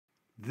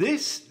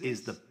This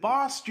is the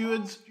Bar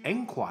Steward's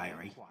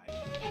Enquiry.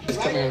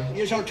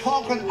 You're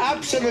talking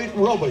absolute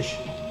rubbish.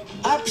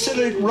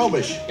 Absolute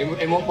rubbish.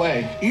 In what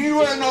way? You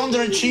were an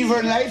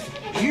underachiever in life.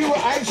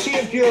 I'd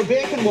saved your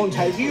bacon one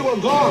time. You were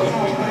gone.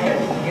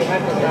 You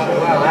handled that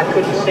well. I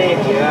couldn't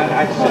save you.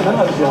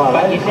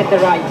 But you did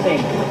the right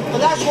thing. Well,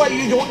 that's why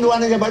you don't know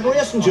anything about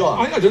racing, John.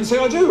 I didn't say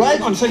I do.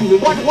 Right? I'm saying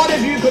that... What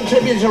have you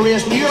contributed to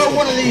racing? You're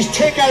one of these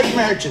take-out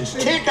merchants.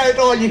 Take out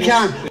all you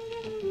can.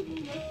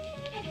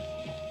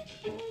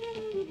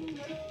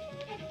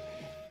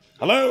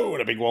 Hello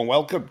and a big warm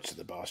welcome to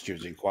the Bar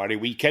Steward's Enquiry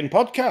Weekend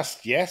Podcast.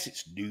 Yes,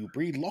 it's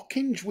Newbury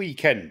Lockinge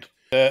weekend.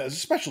 As a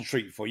special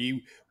treat for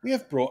you, we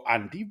have brought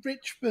Andy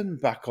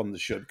Richmond back on the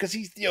show because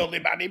he's the only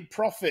man in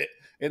profit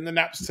in the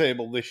Naps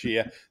table this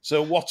year.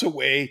 So what a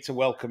way to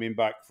welcome him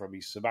back from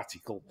his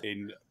sabbatical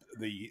in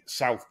the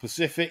South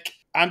Pacific.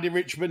 Andy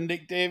Richmond,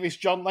 Nick Davis,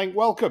 John Lang,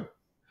 welcome.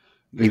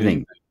 Good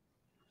evening.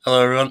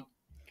 Hello, everyone.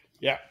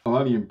 Yeah. I'm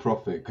only in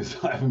profit because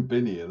I haven't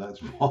been here, that's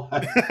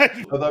why.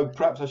 Although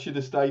perhaps I should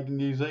have stayed in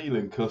New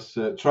Zealand because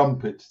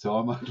trumpets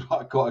time, I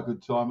had quite a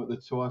good time at the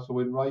twice I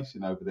went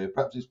racing over there.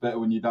 Perhaps it's better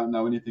when you don't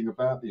know anything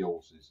about the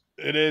horses.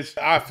 It is.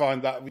 I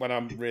find that when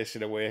I'm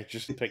racing away,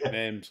 just to pick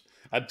names.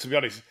 And to be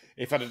honest,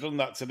 if I'd have done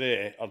that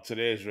today, on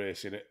today's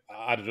racing,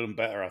 I'd have done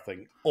better, I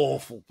think.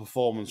 Awful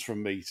performance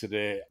from me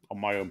today on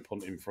my own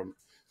punting front.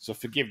 So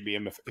forgive me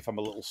if I'm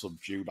a little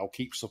subdued. I'll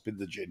keep supping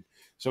the gin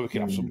so we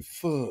can have some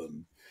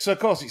fun. So, of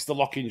course, it's the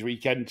Lockinge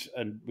weekend,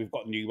 and we've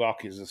got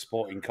Newmarket as a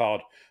sporting card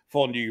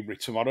for Newbury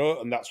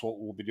tomorrow, and that's what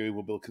we'll be doing.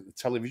 We'll be looking at the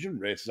television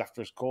races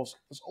after, of course,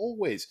 as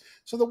always.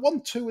 So the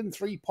 1, 2 and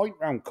 3 point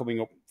round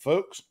coming up,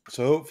 folks.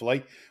 So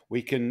hopefully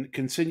we can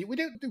continue. We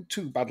didn't do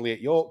too badly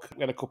at York.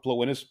 We had a couple of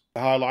winners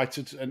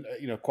highlighted, and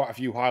quite a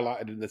few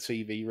highlighted in the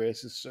TV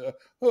races. So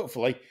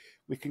hopefully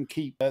we can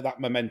keep that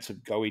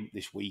momentum going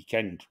this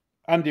weekend.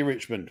 Andy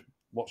Richmond,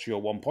 what's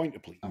your 1 pointer,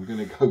 please? I'm going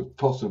to go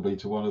possibly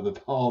to one of the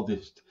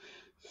hardest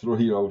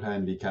 3-year-old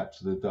handicaps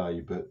of the day,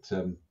 but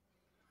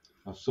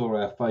I saw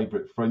our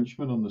favourite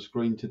Frenchman on the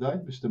screen today,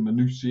 Mr.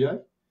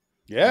 Manoussier.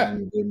 Yeah.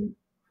 And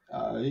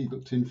he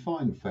looked in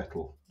fine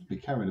fettle. He'd be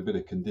carrying a bit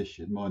of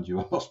condition. Mind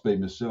you, I must be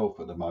myself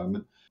at the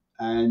moment.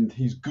 And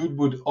his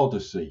Goodwood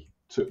Odyssey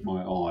took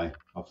my eye.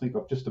 I think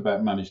I've just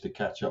about managed to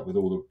catch up with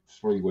all the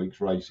 3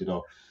 weeks racing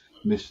I've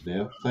missed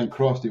now. Thank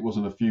Christ it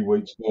wasn't a few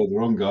weeks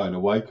further on going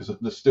away because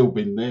I've still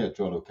been there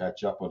trying to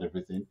catch up on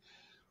everything.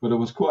 But I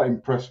was quite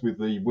impressed with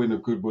the win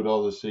of Goodwood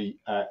Odyssey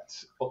at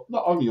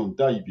not only on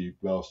debut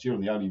last year,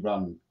 on the only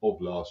run of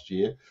last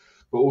year,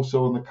 but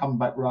also on the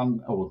comeback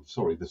run,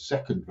 the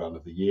second run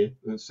of the year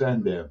at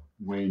Sandown,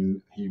 when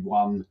he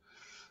won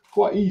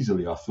quite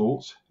easily, I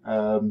thought,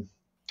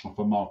 off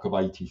a mark of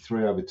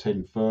 83 over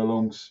 10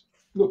 furlongs.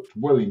 Looked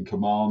well in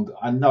command.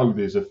 I know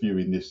there's a few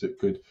in this that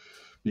could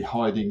be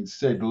hiding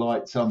said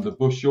lights under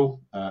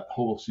bushel.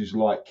 Horses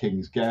like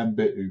King's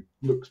Gambit, who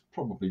looks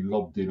probably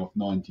lobbed in off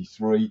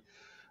 93.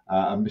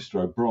 And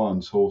Mr.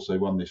 O'Brien's horse, they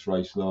won this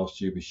race last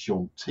year with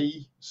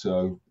Chantilly.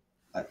 So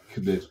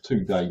there's 2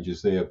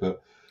 dangers there. But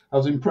I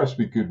was impressed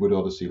with Goodwood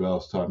Odyssey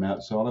last time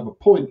out. So I'll have a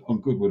point on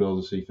Goodwood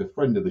Odyssey for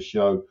friend of the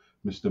show,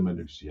 Mr.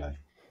 Manoussier.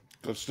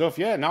 Good stuff.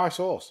 Yeah, nice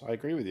horse. I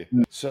agree with you.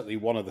 Certainly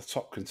one of the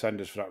top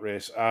contenders for that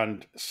race,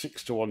 and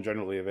 6-1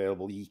 generally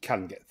available. You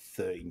can get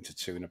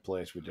 13-2 in a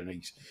place with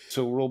Denise.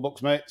 So rule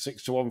books, mate.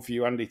 6-1 for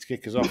you, Andy, to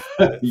kick us off.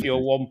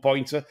 Your 1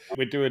 pointer.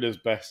 We're doing his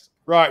best.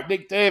 Right,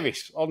 Nick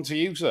Davis, on to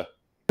you, sir.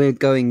 We're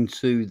going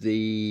to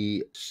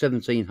the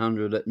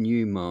 1700 at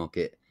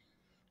Newmarket.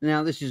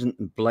 Now, this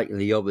isn't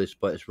blatantly obvious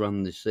by its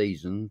run this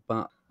season,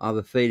 but I have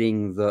a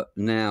feeling that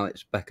now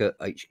it's back at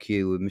HQ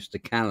with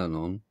Mr. Callan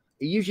on.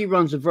 It usually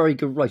runs a very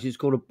good race. It's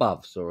called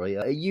Above, sorry.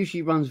 It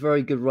usually runs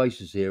very good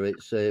races here.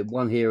 It's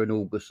won here in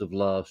August of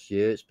last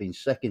year. It's been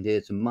second here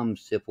to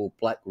Mum's Tipple,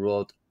 Black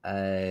Rod,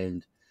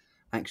 and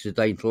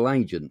Accidental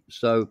Agent.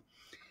 So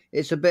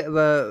it's a bit of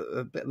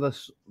a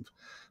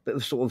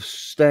sort of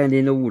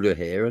standing order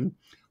here, and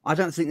I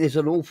don't think there's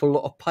an awful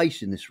lot of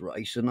pace in this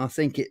race, and I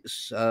think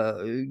it's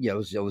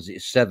obviously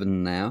it's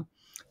 7 now,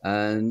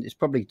 and it's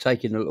probably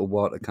taking a little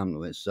while to come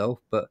to itself.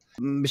 But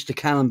Mr.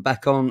 Callan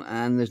back on,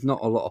 and there's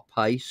not a lot of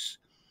pace.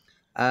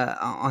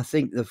 I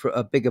think that for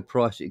a bigger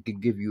price, it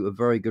could give you a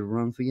very good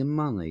run for your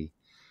money.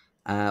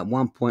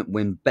 1 point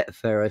win,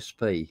 Betfair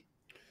SP.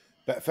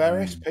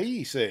 Betfair SP,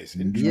 he says.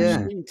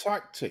 Interesting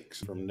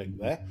tactics from Nick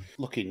there.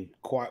 Looking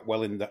quite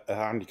well in the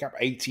handicap.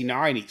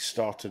 89, it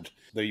started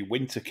the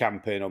winter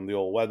campaign on the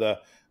all-weather,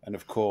 and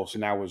of course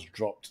now has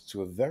dropped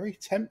to a very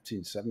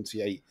tempting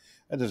 78.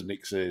 And as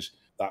Nick says,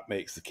 that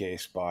makes the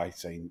case by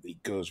saying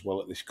it goes well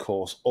at this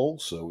course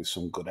also with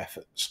some good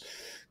efforts.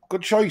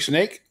 Good choice,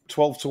 Nick.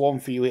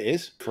 12-1 for you it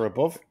is, for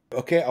Above.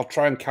 Okay, I'll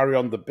try and carry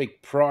on the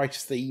big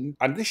price theme.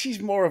 And this is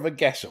more of a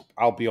guess-up,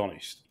 I'll be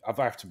honest. I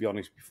have to be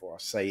honest before I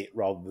say it,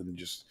 rather than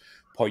just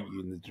point you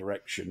in the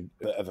direction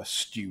of a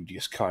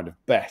studious kind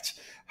of bet.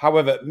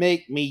 However,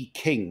 Make Me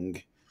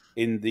King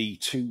in the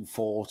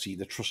 240,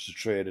 the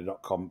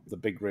trustedtrader.com, the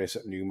big race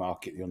at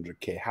Newmarket, the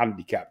 100k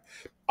handicap.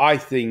 I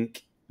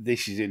think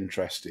this is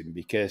interesting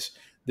because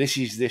This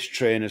is this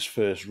trainer's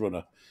first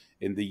runner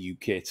in the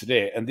UK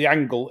today. And the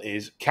angle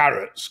is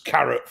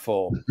carrot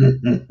form.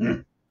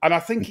 And I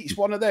think it's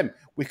one of them.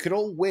 We could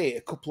all wait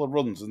a couple of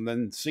runs and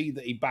then see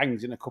that he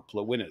bangs in a couple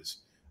of winners.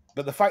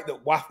 But the fact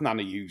that Wathnan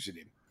are using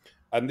him,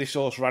 and this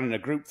horse ran in a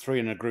Group 3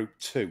 and a Group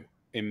 2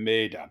 in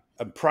Maidan,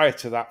 and prior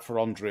to that for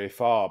Andre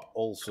Farb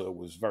also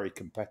was very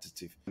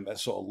competitive at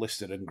sort of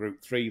listed and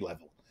Group 3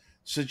 level,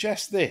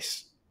 suggests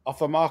this,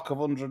 off a mark of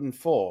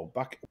 104,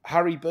 back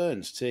Harry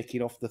Burns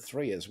taking off the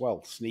 3 as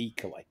well,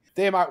 sneakily.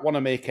 They might want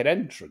to make an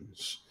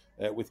entrance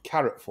with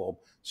carrot form.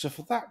 So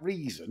for that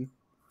reason,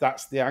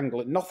 that's the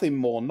angle. Nothing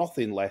more,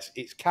 nothing less.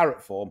 It's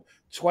carrot form,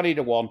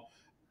 20-1,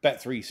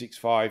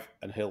 Bet365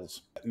 and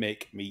Hills.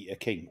 Make me a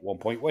king. 1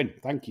 point win.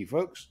 Thank you,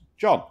 folks.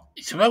 John?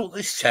 It's about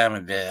this time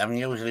of day. I'm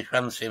usually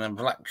fancying a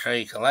black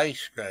treacle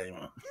ice cream.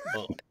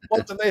 But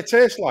What do they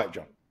taste like,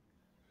 John?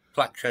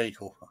 black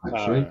treacle.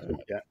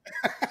 Yeah.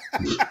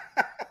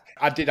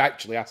 I did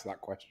actually ask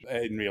that question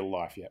in real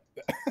life,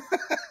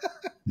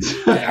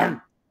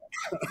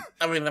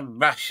 Having a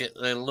bash at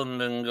the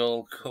London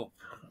Gold Cup.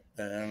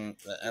 And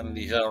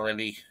he's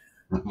already...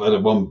 I've had a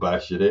one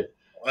bash at it.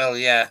 Well,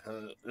 yeah,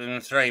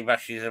 and 3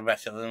 bashes are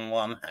better than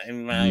 1,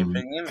 in my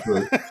opinion.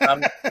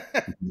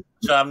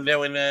 So I'm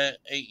doing a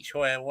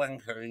each-way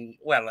wankering,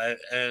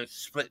 a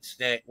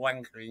split-stake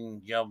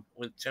wankering job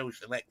with 2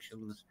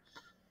 selections,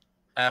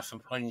 half a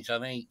point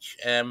on each.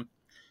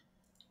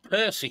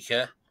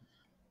 Persica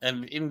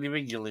and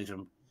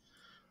individualism.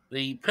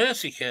 The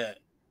Persica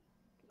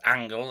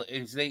angle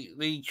is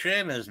the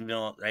trainer's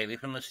note, really,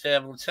 from the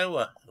stable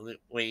tour that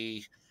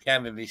we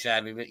kind of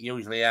decided that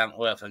usually aren't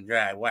worth a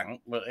dry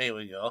wank, but here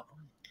we go.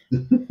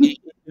 He's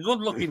a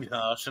good-looking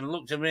horse and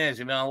looked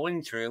amazing all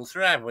winter. He'll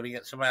thrive when he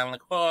gets a mile and a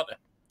quarter.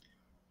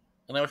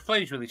 And I was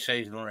pleased with his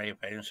seasonal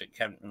reappearance at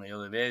Kempton the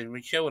other day.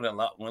 We showed a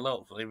lot and will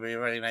hopefully be a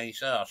very nice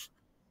horse.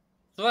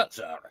 So that's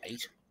all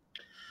right.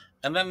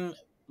 And then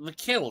the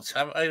Kilt,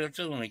 I've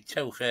done my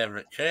 2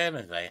 favourite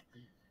trainers there.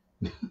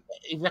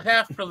 He's a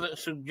half-brother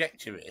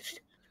subjectivist.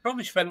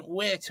 Probably spent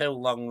way too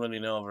long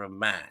running over a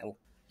mile.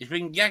 He's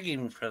been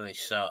gagging for this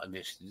sort of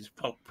distance,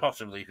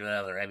 possibly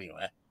further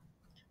anyway,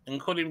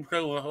 and could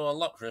improve a whole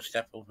lot for a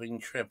step up in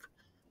trip.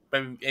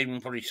 Maybe even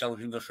put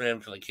himself in the frame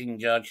for the King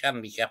George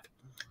Handicap.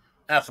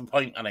 Half a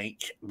point on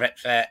each.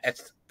 Betfair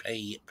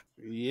SP.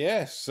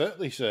 Yes,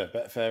 certainly, sir.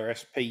 Betfair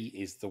SP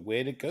is the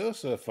way to go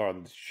so far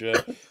on the show.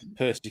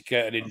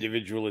 Persica and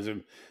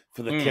individualism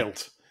for the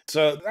Kilt.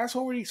 So that's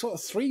already sort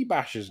of 3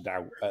 bashes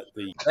now at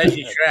the... There's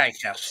your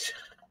try-cast.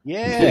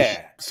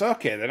 Yeah. So,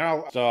 okay, then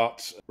I'll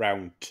start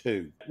round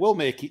 2. We'll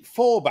make it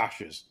 4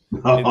 bashes.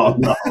 Oh,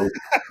 no.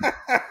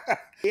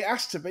 It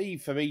has to be,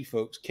 for me,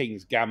 folks,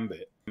 King's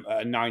Gambit,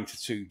 a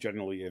 9-2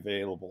 generally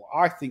available.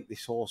 I think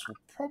this horse will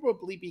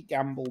probably be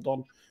gambled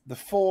on. The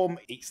form,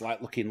 it's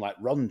like looking like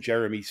Ron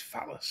Jeremy's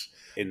phallus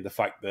in the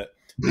fact that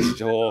this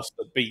is a horse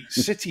that beat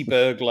City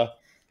Burglar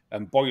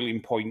and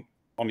Boiling Point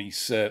on his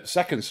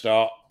second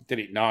start. Did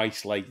it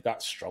nicely.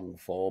 That's strong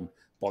form.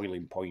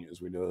 Boiling Point,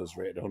 as we know, is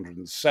rated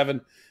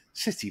 107.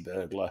 City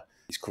Burglar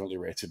is currently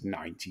rated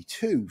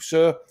 92.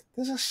 So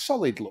there's a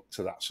solid look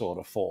to that sort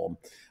of form.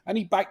 And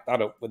he backed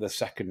that up with a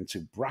second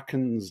to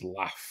Bracken's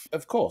Laugh.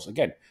 Of course,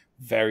 again,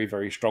 very,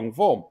 very strong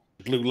form.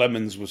 Blue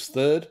Lemons was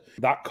third.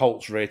 That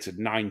colt's rated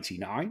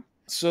 99.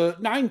 So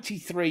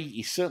 93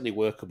 is certainly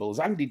workable. As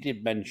Andy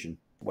did mention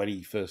when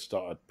he first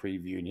started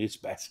previewing his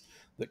bet,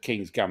 that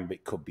King's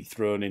Gambit could be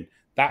thrown in.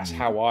 That's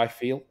how I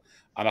feel.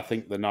 And I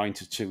think the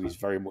 9-2 is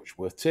very much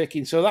worth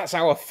taking. So that's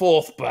our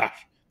 4th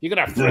bash. You're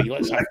going to have 3.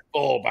 Let's have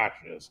 4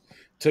 bashes.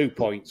 2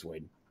 points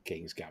win.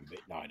 King's Gambit,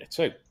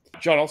 9-2.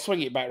 John, I'll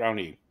swing it back round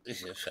to you.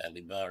 This is a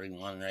fairly boring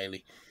one,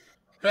 really.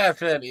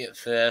 5:30 at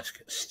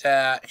first.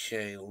 Star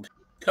Shield.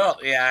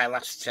 Caught the eye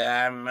last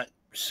time.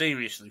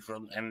 Seriously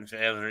front end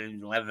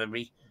favouring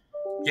Weatherby.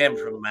 Came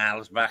from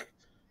miles back.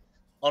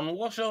 On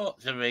what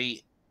ought to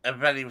be a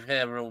very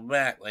favourable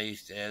mark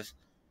these days,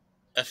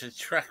 at a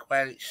track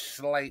where it's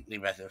slightly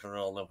better for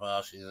all the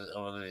horses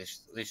over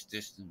this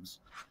distance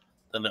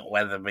than at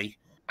Weatherby.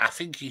 I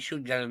think he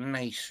should get a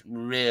nice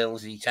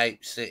railsy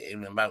type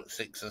sitting about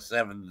 6th or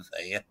 7th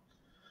here.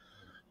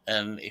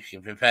 And if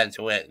you're prepared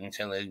to wait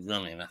until he's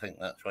running, I think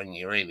that's when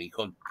you really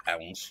could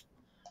pounce.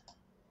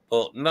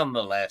 But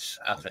nonetheless,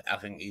 I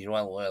think he's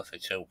well worth a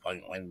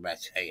 2-point win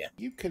bet here.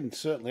 You can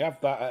certainly have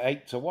that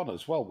at 8-1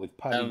 as well with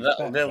Paddy. And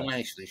that'll do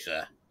nicely,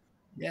 sir.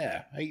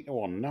 Yeah,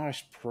 8-1.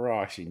 Nice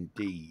price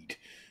indeed.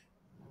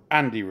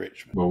 Andy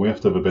Richmond. Well, we have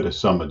to have a bit of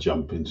summer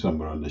jumping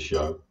somewhere on the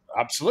show.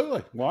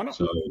 Absolutely. Why not?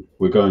 So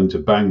we're going to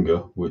Bangor,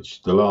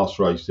 which the last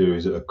race there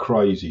is at a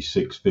crazy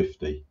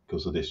 650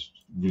 because of this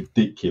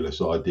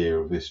ridiculous idea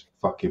of this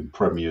fucking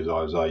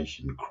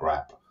premierisation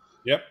crap.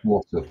 Yep.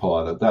 What a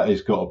pile! That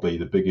has got to be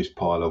the biggest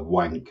pile of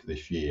wank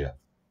this year,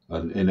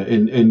 and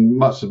in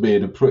must be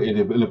in a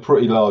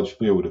pretty large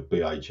field of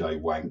BHA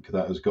wank.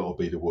 That has got to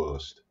be the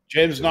worst.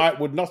 James Knight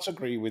would not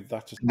agree with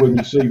that. When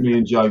you see me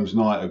and James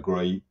Knight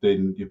agree,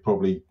 then you're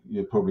probably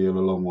a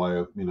long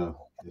way.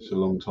 It's a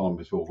long time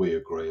before we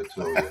agree. I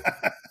tell you.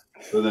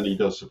 But then he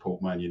does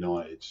support Man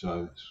United,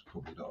 so it's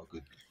probably not a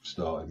good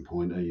starting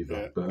point either.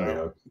 Yeah, But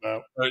no.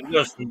 Well, it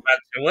goes from bad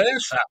to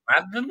worse, that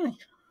man, doesn't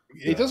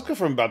he? He does go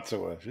from bad to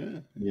worse,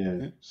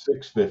 yeah,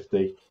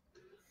 650.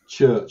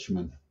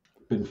 Churchman.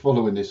 Been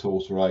following this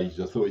horse for ages.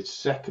 I thought it's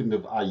second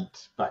of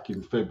 8 back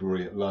in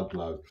February at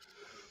Ludlow.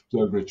 It's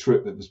over a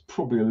trip that was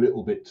probably a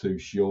little bit too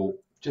short.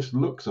 Just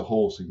looks a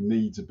horse who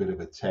needs a bit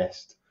of a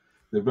test.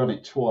 They've run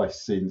it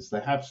twice since.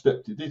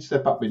 It did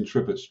step up in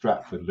trip at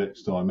Stratford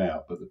next time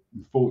out, but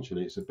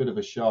unfortunately it's a bit of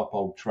a sharp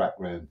old track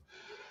round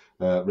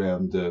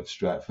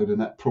Stratford,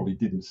 and that probably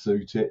didn't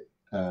suit it.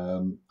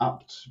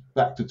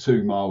 Back to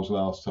 2 miles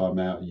last time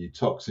out,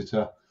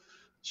 Utoxeter.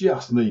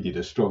 Just needed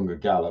a stronger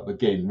gallop.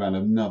 Again, ran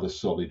another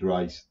solid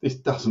race. This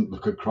doesn't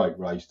look a great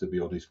race, to be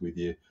honest with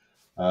you.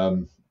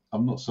 I'm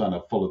not saying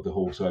I've followed the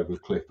horse over a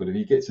cliff, but if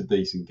he gets a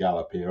decent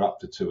gallop here, up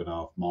to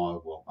 2.5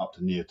 miles, well, up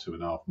to near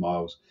 2.5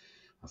 miles,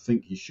 I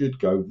think he should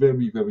go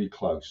very, very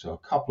close. So a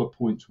couple of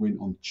points win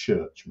on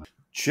Churchman.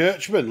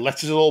 Churchman, let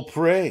us all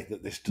pray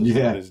that this does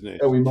the business.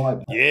 Yeah, we might.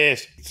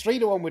 Yes,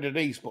 3-1 with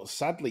Denise, but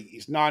sadly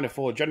it's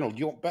 9-4 general. Do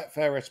you want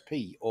Betfair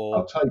SP or?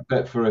 I'll take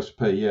Betfair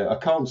SP. Yeah, I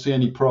can't see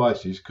any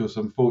prices because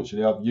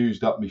unfortunately I've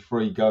used up my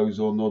free goes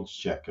on odds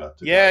checker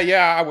today.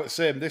 Yeah, I was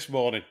saying this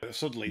morning, but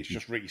suddenly it's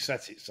just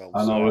reset itself.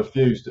 And so.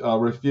 I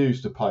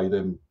refused to pay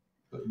them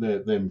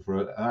for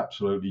an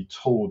absolutely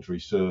tawdry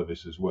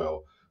service as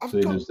well.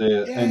 Seeing as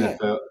their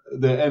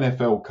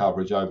NFL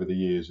coverage over the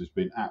years has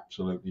been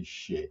absolutely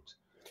shit.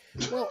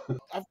 Well,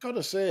 I've got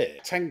to say,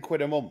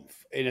 £10 a month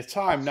in a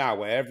time now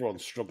where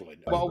everyone's struggling.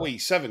 What are we,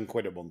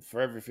 £7 a month for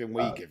everything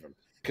we give them,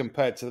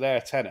 compared to their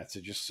tenner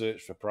to just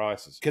search for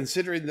prices?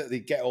 Considering that they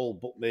get all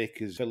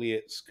bookmakers,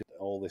 affiliates,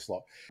 all this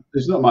lot.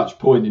 There's not much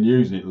point in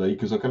using it, Lee,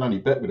 because I can only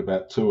bet with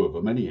about 2 of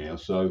them anyhow.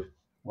 So.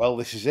 Well,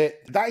 this is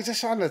it. That is a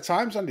sign of the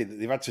times, Andy, that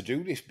they've had to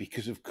do this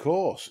because, of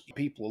course,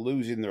 people are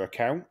losing their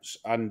accounts,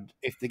 and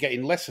if they're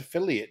getting less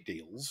affiliate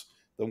deals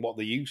than what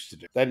they used to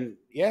do, then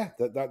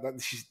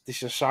this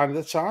is a sign of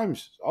the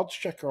times. Odds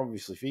checker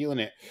obviously feeling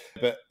it,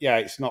 but yeah,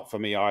 it's not for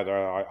me either.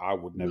 I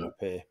would never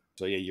pay.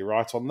 So yeah, you're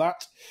right on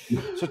that.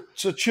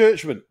 so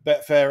Churchman,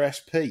 Betfair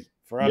SP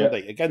for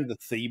Andy. Yep. Again, the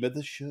theme of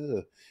the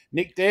show.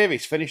 Nick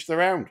Davis finished the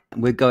round.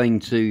 We're going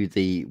to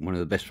one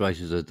of the best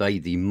races of the day,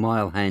 the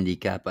Mile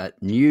Handicap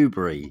at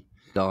Newbury.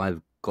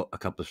 I've got a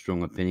couple of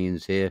strong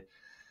opinions here.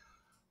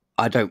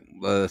 I don't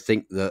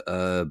think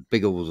that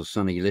Biggles or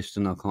Sonny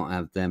Liston, I can't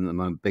have them at the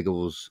moment.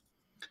 Biggles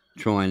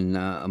trying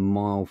a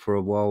mile for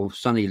a while.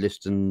 Sonny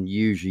Liston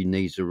usually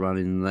needs a run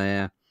in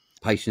there.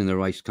 Pacing the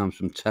race comes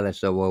from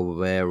Teleso over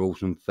there,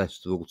 Autumn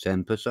Festival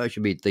Temper, so it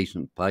should be a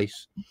decent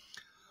pace.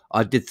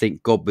 I did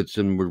think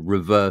Godwinson would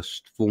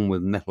reverse form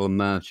with Metal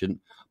Merchant,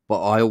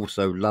 but I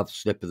also love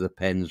Slip of the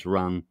Pen's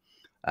run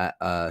at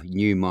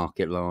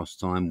Newmarket last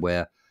time,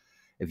 where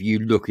if you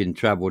look in,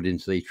 travelled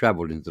into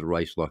the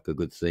race like a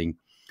good thing.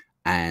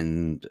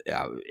 And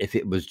if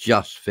it was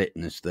just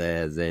fitness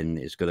there, then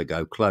it's going to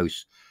go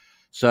close.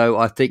 So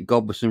I think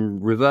Godwinson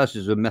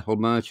reverses with Metal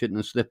Merchant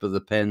and Slip of the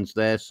Pen's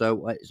there.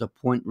 So it's a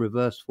point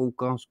reverse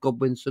forecast,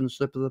 Godwinson,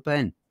 Slip of the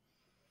Pen.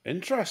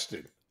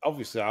 Interesting.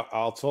 Obviously,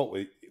 I'll talk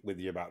with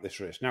you about this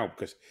race now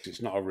because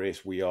it's not a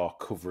race we are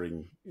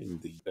covering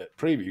in the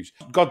previews.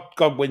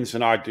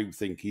 Godwinson, I do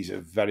think he's a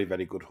very,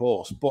 very good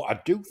horse, but I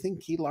do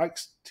think he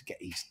likes to get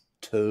his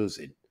toes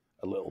in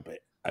a little bit.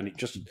 And it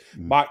just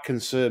might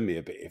concern me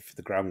a bit if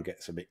the ground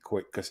gets a bit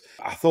quick, because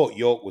I thought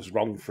York was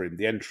wrong for him.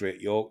 The entry at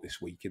York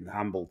this week in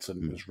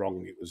Hambleton was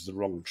wrong. It was the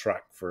wrong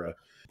track for a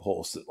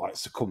horse that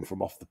likes to come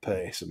from off the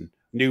pace, and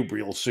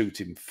Newbury will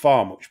suit him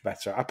far much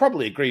better. I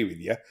probably agree with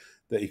you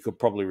that he could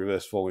probably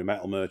reverse form with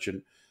Metal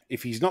Merchant.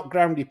 If he's not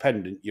ground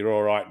dependent, you're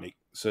all right, Nick.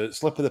 So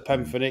Slip of the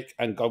Pen for Nick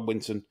and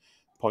Godwinson,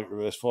 point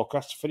reverse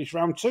forecast to finish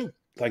round 2.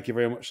 Thank you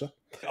very much, sir.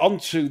 On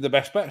to the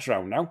best bets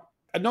round now.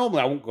 And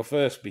normally I won't go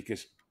first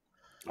because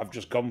I've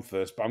just gone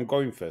first, but I'm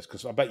going first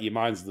because I bet you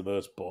mine's the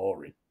most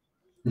boring.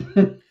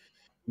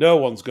 No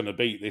one's going to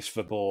beat this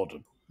for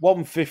boredom.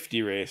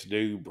 150 race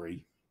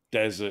Newbury,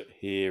 Desert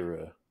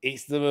Hero.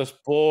 It's the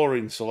most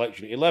boring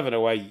selection.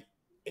 11:08.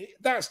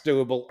 That's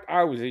doable.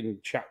 I was in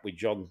chat with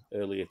John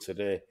earlier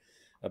today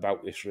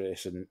about this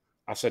race, and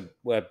I said,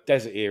 well,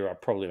 Desert Hero,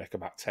 I'd probably make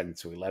about 10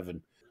 to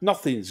 11.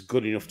 Nothing's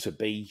good enough to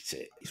beat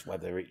it. It's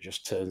whether it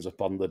just turns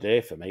up on the day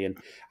for me. And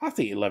I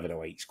think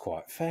 11:08 is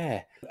quite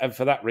fair. And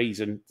for that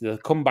reason, the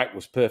comeback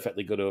was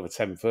perfectly good over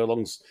 10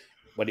 furlongs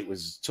when it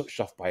was touched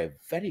off by a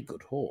very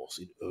good horse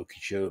in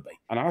Okeechobee.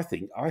 And I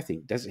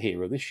think Desert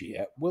Hero this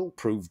year will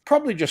prove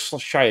probably just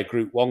shy of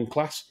Group 1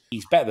 class.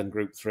 He's better than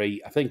Group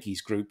 3. I think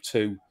he's Group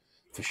 2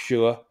 for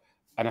sure.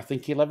 And I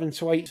think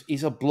 11-8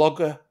 is a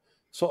blogger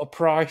sort of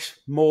price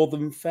more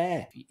than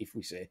fair, if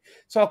we say.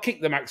 So I'll kick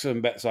the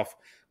maximum bets off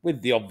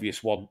with the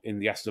obvious one in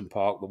the Aston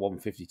Park, the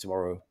 150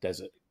 tomorrow,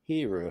 Desert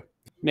Hero.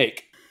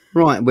 Nick.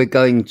 Right, we're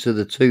going to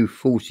the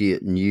 240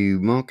 at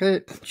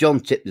Newmarket. John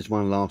tipped this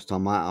one last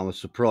time out. I was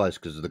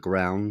surprised because of the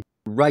ground.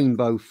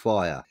 Rainbow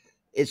Fire.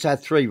 It's had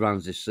 3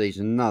 runs this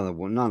season. None of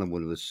them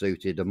would have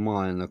suited. A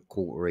mile and a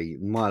quarter,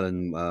 mile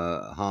and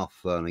half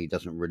furlong. He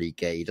doesn't really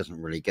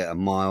get a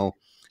mile.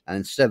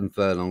 And 7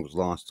 furlongs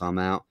last time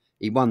out.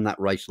 He won that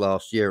race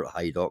last year at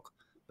Haydock,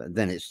 but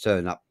then it's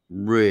turned up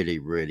really,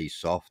 really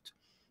soft.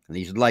 And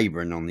he's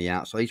labouring on the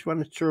outside. He's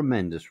run a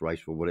tremendous race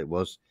for what it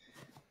was.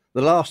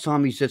 The last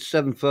time he said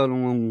 7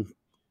 furlongs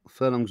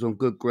on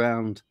good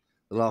ground.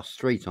 The last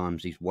 3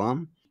 times he's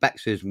won.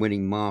 Backs his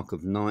winning mark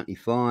of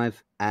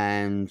 95,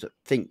 and I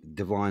think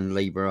Divine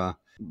Libra,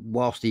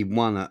 whilst he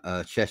won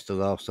at Chester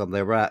last time,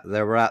 they were at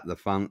the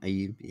front.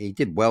 He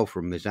did well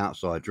from his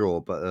outside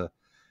draw, but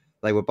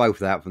they were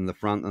both out from the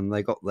front, and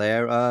they got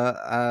there.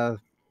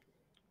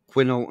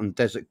 Quinault and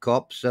Desert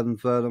Cop, 7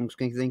 furlongs.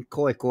 Can you think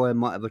Koi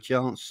might have a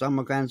chance?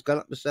 Summergran's got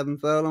up to 7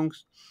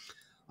 furlongs.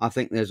 I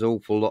think there's an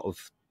awful lot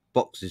of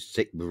boxes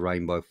ticked with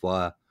Rainbow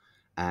Fire,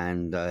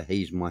 and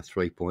he's my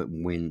 3-point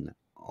win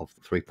of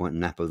the 3-point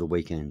nap of the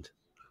weekend.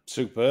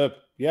 Superb.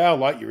 Yeah, I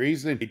like your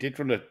reasoning. He did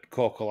run a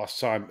corker last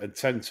time, and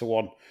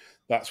 10-1.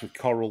 That's with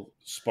Coral,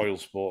 Spoil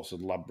Sports,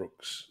 and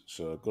Ladbrokes.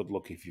 So good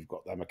luck if you've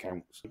got them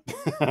accounts.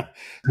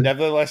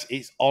 Nevertheless,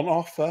 it's on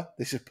offer.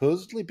 They're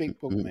supposedly big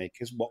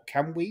bookmakers. What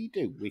can we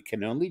do? We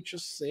can only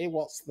just say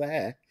what's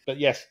there. But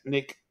yes,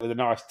 Nick, with a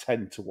nice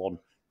 10-1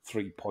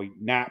 3-point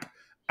nap.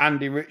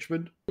 Andy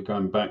Richmond. We're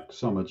going back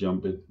summer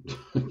jumping.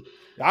 You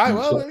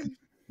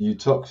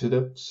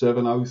Utoxeter,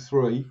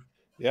 703.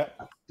 Yeah.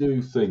 I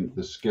do think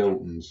the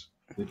Skeltons,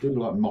 they do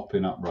like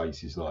mopping up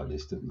races like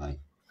this, don't they?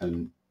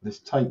 And let's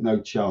take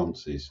no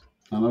chances.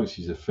 I know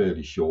she's a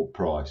fairly short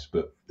price,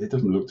 but it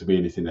doesn't look to be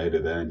anything ahead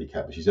of the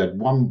handicap. She's had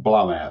one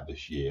blowout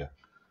this year,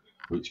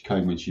 which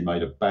came when she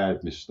made a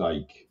bad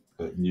mistake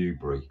at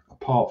Newbury.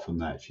 Apart from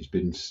that, she's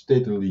been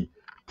steadily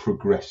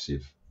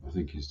progressive, I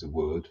think is the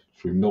word,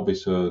 through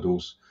novice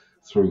hurdles,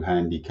 through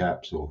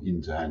handicaps or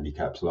into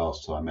handicaps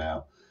last time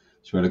out.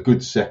 She ran a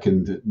good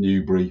second at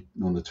Newbury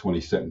on the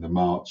 22nd of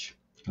March,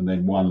 and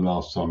then one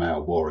last time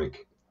out at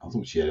Warwick. I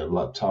thought she had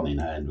a ton in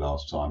hand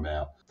last time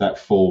out. That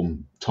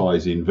form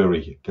ties in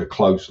very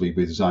closely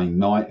with Zane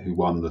Knight, who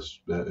won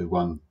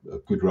a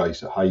good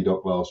race at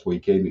Haydock last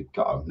weekend. It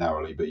got home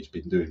narrowly, but he's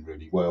been doing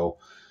really well.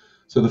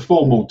 So the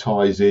form all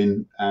ties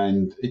in,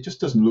 and it just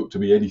doesn't look to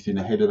be anything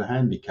ahead of the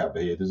handicap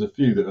here. There's a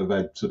few that have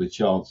had sort of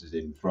chances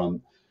in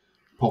front.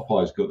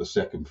 Popeye's got the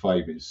second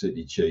favourite,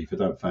 City Chief. I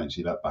don't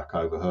fancy that back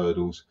over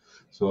hurdles.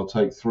 So I'll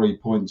take 3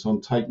 points on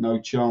Take No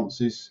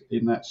Chances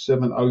in that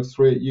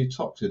 703 at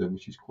Utoxeter,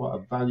 which is quite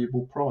a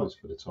valuable prize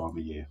for the time of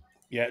year.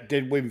 Yeah, it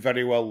did win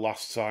very well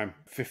last time.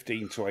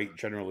 15-8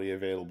 generally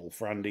available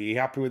for Andy. Are you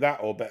happy with that,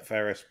 or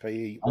Betfair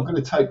SP? I'm going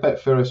to take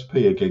Betfair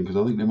SP again because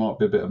I think there might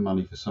be a bit of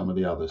money for some of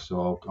the others.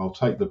 So I'll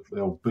take the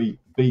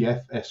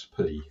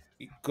BFSP.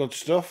 Good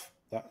stuff.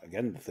 That,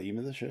 again, the theme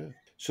of the show.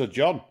 So,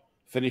 John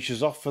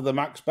finishes off for the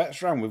Max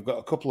Bets round. We've got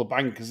a couple of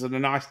bankers and a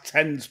nice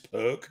tens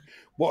perk.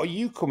 What are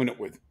you coming up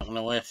with? I'm not going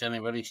to waste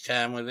anybody's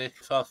time with it.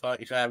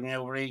 445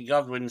 Newbury,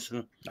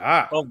 Godwinson.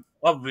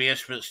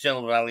 Obvious, but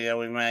still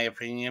value in my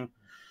opinion.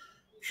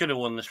 Should have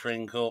won the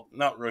Spring Cup,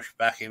 not rushed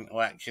back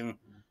into action.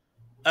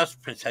 Has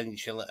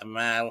potential at a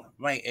mile.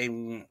 Might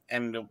even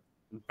end up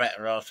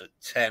better off at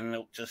 10,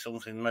 up to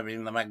something maybe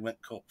in the Magnet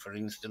Cup, for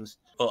instance.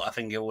 But I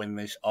think he'll win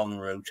this en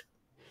route.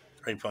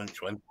 3 points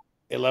win.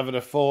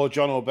 11-4,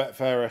 John or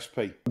Betfair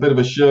SP? A bit of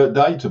a shirt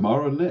day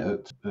tomorrow, isn't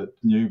it, at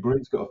Newbury?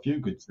 It's got a few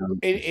good chances.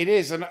 It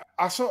is, and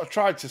I sort of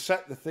tried to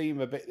set the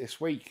theme a bit this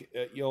week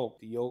at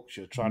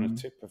Yorkshire, trying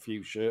to tip a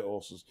few shirt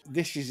horses.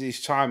 This is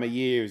his time of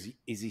year as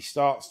he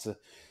starts to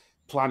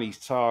plan his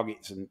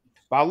targets.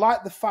 But I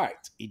like the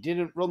fact he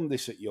didn't run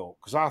this at York,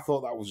 because I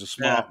thought that was a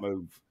smart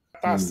move.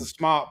 That's the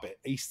smart bit.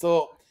 He's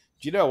thought,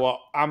 do you know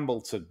what,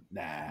 Ambleton,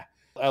 nah.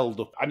 Held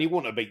up, and he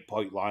wouldn't have beat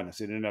Point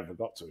Linus and he never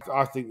got to it.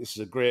 I think this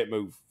is a great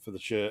move for the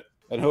shirt,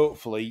 and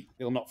hopefully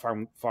he'll not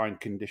find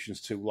conditions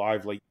too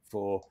lively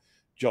for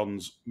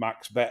John's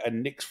max bet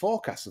and Nick's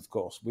forecast, of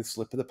course, with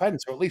slip of the pen.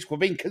 So at least we're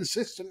being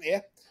consistent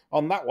here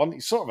on that one.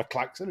 It's sort of a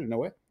klaxon in a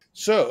way.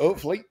 So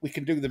hopefully we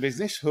can do the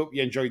business. Hope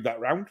you enjoyed that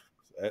round.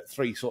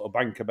 3 sort of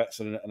banker bets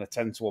and a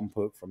 10-1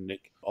 perk from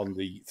Nick on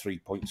the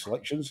 3-point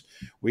selections.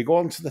 We go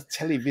on to the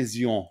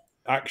television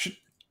action,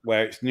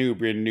 where it's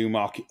Newbury and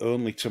Newmarket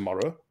only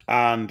tomorrow.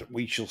 And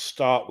we shall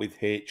start with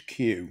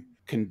HQ.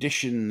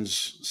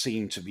 Conditions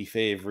seem to be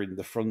favouring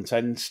the front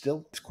end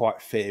still. It's quite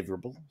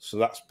favourable. So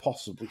that's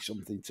possibly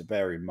something to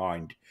bear in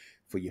mind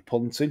for your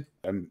punting.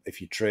 And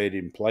if you're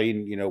trading,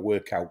 playing,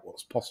 work out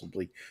what's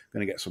possibly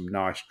going to get some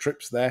nice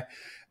trips there.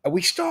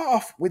 We start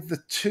off with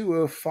the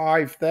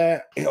 205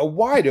 there. A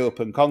wide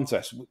open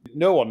contest.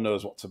 No one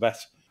knows what to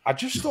bet. I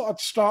just thought I'd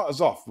start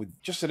us off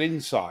with just an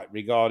insight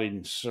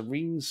regarding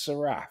Serene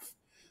Seraph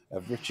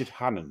of Richard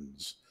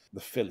Hannon's,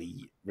 the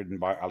filly ridden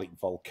by Alec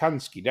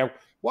Volkansky. Now,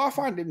 what I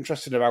find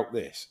interesting about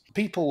this,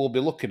 people will be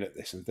looking at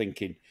this and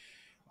thinking,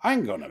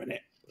 hang on a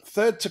minute,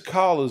 third to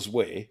Carla's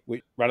Way,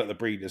 which ran at the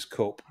Breeders'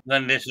 Cup.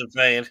 Then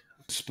disappeared.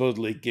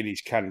 Supposedly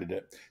Guineas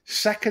candidate.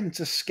 Second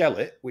to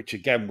Skellet, which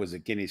again was a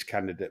Guineas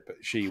candidate, but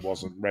she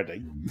wasn't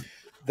ready.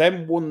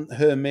 Then won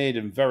her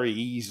maiden very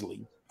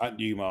easily at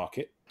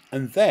Newmarket,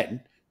 and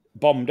then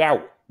bombed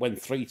out when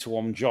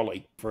 3-1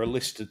 Jolly for a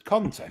listed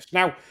contest.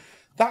 Now,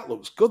 that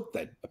looks good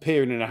then,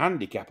 appearing in a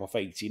handicap off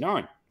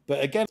 89.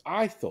 But again,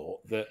 I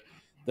thought that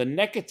the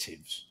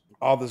negatives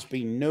are there's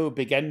been no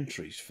big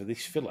entries for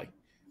this filly.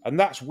 And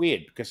that's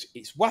weird because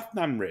it's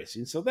Wathnam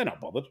Racing, so they're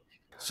not bothered.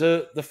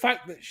 So the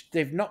fact that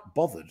they've not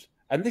bothered,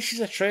 and this is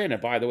a trainer,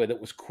 by the way,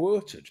 that was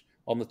quoted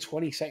on the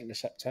 22nd of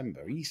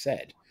September. He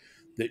said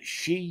that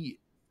she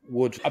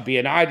would be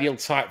an ideal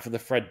type for the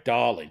Fred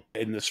Darling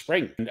in the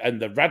spring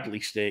and the Radley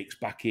Stakes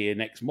back here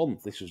next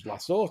month. This was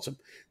last autumn.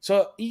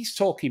 So he's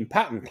talking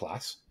pattern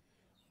class,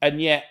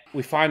 and yet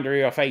we find her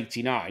here off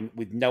 89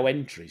 with no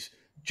entries.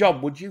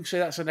 John, would you say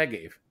that's a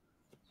negative?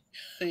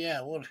 Yeah,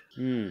 I would.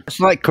 It's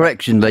like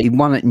correction that he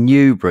won at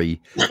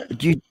Newbury.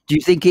 Do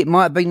you think it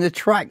might have been the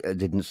track that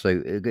didn't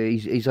suit?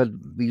 He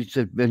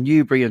said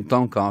Newbury and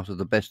Doncaster are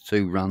the best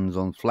 2 runs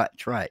on flat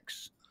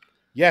tracks.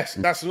 Yes,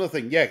 that's another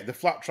thing. Yeah, the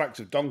flat tracks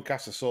of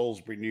Doncaster,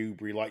 Salisbury,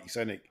 Newbury, like you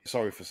said, Nick.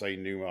 Sorry for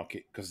saying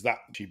Newmarket, because that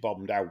she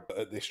bombed out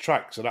at this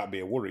track, so that'd be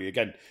a worry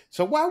again.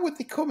 So why would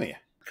they come here?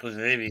 Because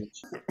they're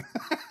idiots.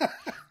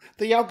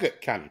 The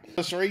yogurt can.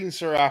 Serene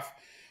Seraph,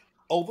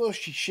 although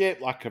she's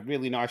shaped like a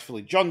really nice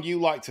filly. John, you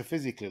liked her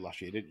physically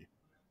last year, didn't you?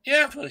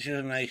 Yeah, I thought she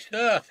was a nice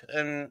start.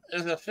 And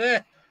as I say,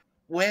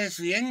 where's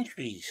the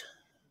entries?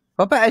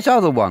 I bet his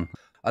other one.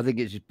 I think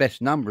it's his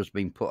best number has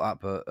been put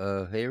up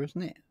here,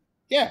 isn't it?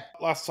 Yeah,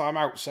 last time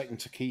out, second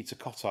to Kita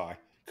Kotai.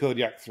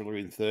 Kodiak Thriller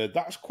in third.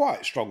 That's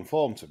quite strong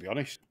form, to be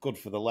honest. Good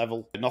for the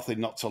level. Nothing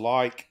not to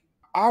like.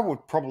 I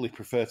would probably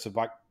prefer to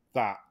back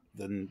that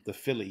than the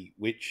filly,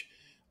 which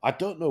I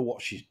don't know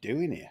what she's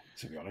doing here,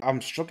 to be honest.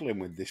 I'm struggling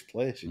with this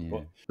placing.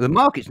 But the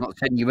market's not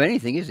telling you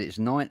anything, is it? It's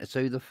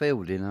 9-2 the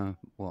field in a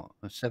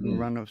seven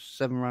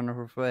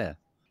runner affair.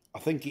 I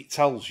think it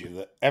tells you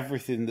that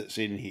everything that's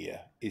in here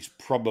is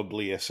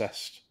probably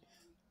assessed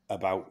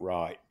about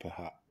right,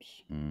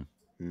 perhaps.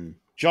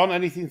 John,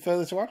 anything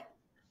further to add?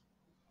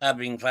 I've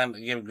been trying to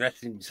give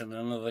Gressington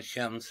another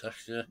chance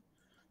after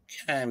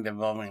kind of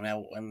bombing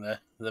out when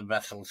the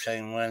battle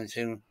chain went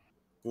in.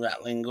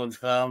 Rattling good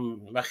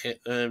form back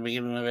at the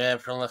beginning of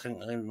April. I think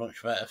they're in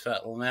much better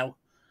fettle now.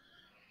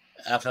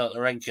 I thought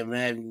the Redcar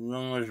maiden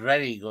run was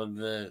very good.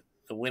 The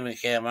winner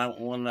came out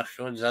and won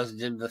afterwards, as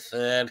did the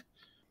third.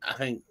 I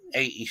think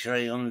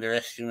 83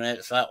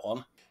 underestimates that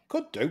one.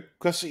 Could do,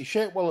 because it's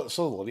shaped well at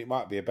Sutherland. It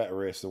might be a better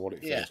race than what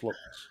it first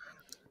looks.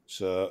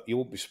 So you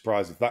won't be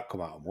surprised if that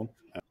come out and won.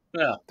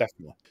 Yeah,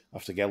 definitely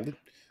after Gelding.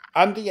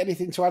 Andy,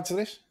 anything to add to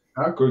this?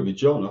 I agree with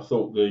John. I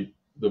thought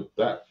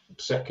that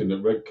second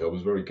at Redcar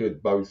was very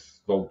good.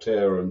 Both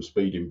Voltaire and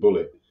Speeding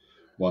Bullet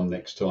won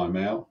next time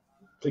out.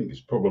 I think it's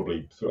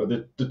probably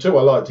the 2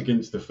 I liked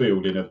against the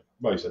field in a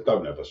race I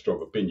don't have a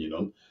strong opinion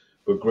on,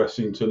 but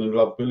Gressington and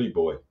Love Billy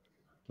Boy.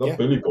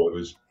 Billy Boy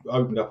was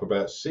opened up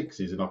about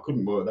 6s, and I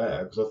couldn't work that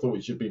out because I thought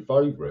it should be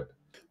favourite.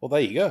 Well,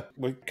 there you go.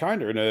 We're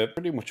kind of in a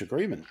pretty much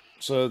agreement.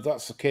 So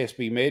that's the case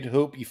being made.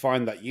 Hope you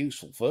find that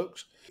useful,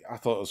 folks. I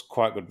thought it was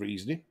quite good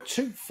reasoning.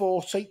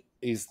 240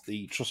 is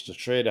the Trusted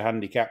Trader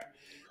handicap.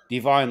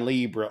 Divine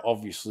Libra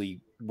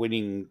obviously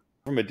winning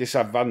from a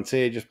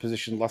disadvantageous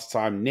position last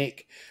time.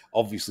 Nick,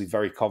 obviously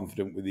very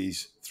confident with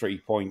his 3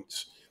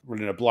 points.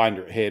 Running a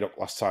blinder at Haydock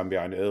last time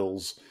behind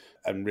Earls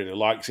and really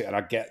likes it, and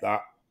I get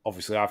that.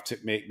 Obviously, I've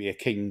tipped Make Me a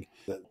King,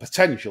 the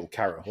potential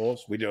carrot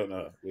horse. We don't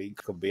know. We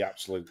could be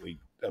absolutely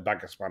a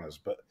bag of spanners,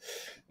 but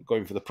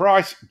going for the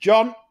price.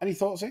 John, any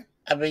thoughts here?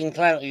 I've been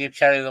inclined to give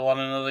Cherry the One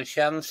another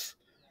chance.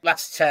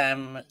 Last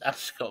time,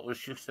 Ascot was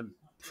just a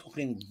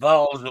fucking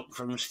balls up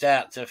from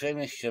start to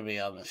finish, to be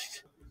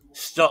honest.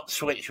 Stott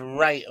switched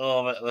right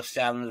over to the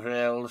stand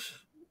rails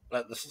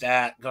at the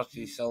start, got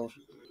himself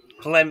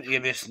plenty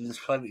of distance,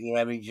 plenty of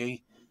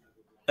energy,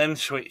 then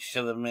switched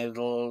to the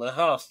middle. The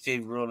horse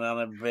did run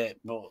on a bit,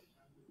 but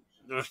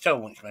there was so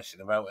much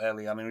messing about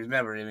early on. He was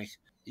never in it.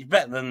 He's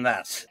better than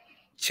that.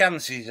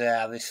 Chances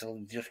are this will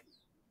just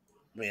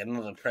be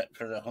another prep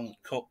for the Hunt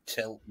Cup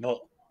tilt, but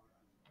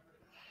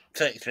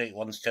 33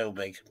 one's too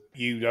big.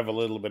 You'd have a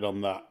little bit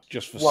on that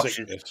just for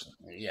sickness.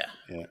 Yeah,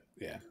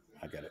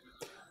 I get it.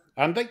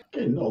 Andy?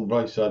 Again, on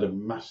race, I had a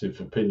massive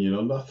opinion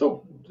on. I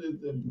thought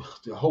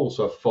the horse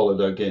I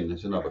followed again,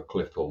 there's another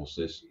Cliff horse,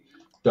 this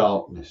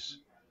Darkness.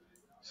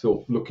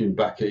 Thought looking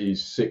back at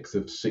his 6th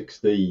of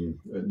 16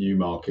 at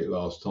Newmarket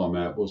last time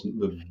out wasn't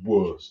the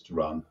worst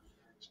run.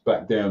 It's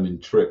back down in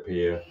trip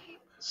here.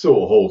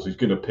 Sort of horse who's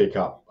going to pick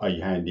up a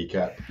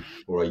handicap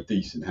or a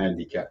decent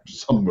handicap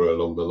somewhere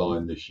along the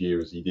line this year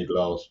as he did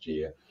last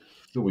year.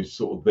 He's always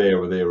sort of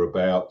there or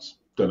thereabouts.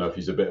 Don't know if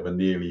he's a bit of a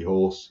nearly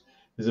horse.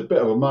 There's a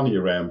bit of a money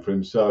around for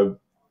him. So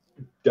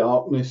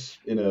Darkness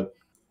in a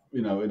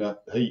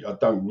heat, I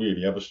don't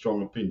really have a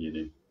strong opinion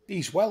in.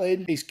 He's well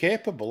in. He's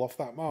capable off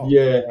that mark.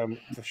 Yeah,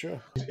 for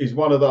sure. He's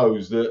one of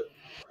those that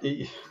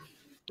if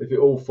it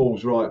all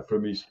falls right for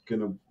him,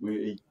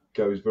 he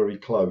goes very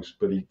close,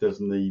 but he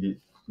doesn't need it.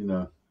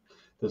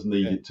 Doesn't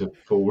need it to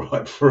fall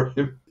right for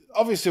him.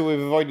 Obviously, we've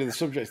avoided the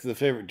subject of the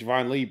favourite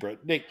Divine Libra.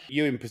 Nick,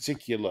 you in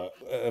particular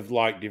have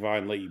liked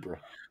Divine Libra.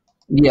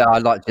 Yeah, I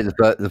liked it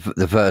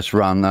the first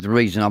run. The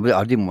reason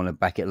I didn't want to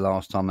back it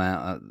last time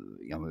out,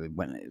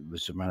 when it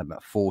was around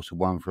about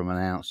 4-1 from an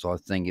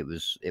outside thing. It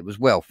was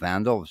well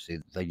found. Obviously,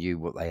 they knew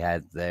what they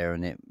had there,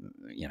 and it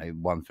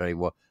won very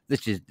well. I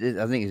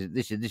think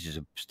this is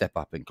a step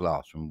up in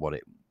class from what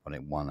it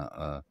won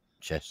at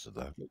Chester,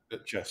 though.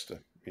 At Chester,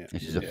 yeah.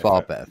 This is a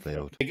far better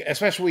field.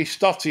 Especially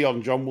Stotty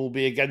on John will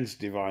be against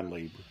Divine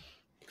Libra.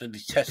 The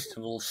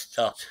detestable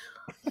Stott.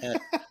 Yeah.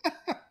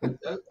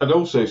 I'd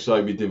also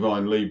say with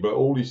Divine Libra,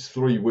 all his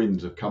 3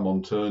 wins have come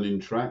on turning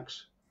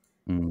tracks.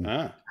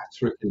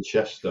 Patrick and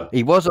Chester.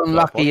 He was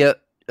unlucky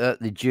at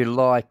the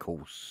July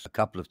course a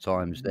couple of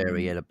times there.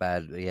 He had a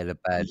bad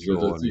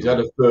draw. He's had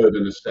a third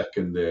and a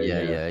second there.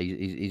 Yeah.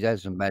 He's had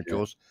some bad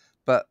draws,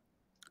 but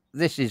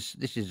this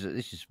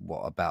is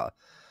what, about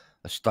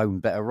a stone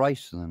better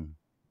race than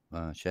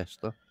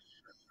Chester.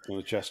 Well,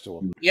 the Chester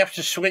one. You have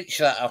to switch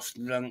that off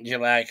on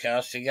July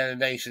cars to get a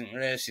decent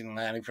racing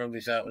line. He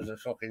probably thought it was a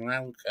fucking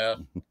round car.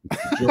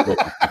 You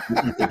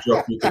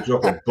could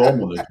drop a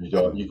bomb on the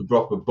You could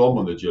drop a bomb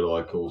on the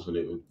July course, and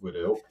it would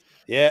help.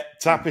 Yeah,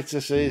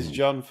 Tacitus is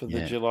John for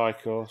the July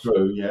course.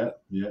 True, yeah.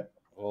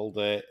 All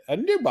day.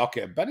 And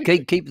Newmarket and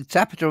Benedict. Keep the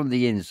Tacitus on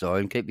the inside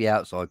and keep the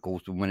outside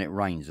course when it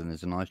rains and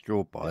there's a nice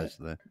draw bias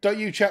there. Don't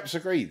you chaps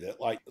agree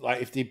that like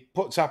if they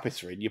put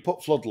Tacitus in, you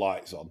put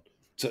floodlights on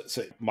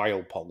to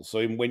mile poles, so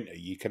in winter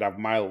you could have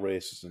mile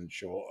races and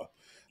shorter.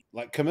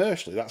 Like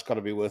commercially, that's got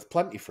to be worth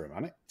plenty for him,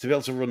 hasn't it? To be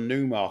able to run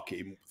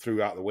Newmarket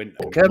throughout the winter.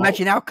 Can you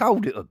imagine how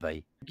cold it would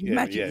be?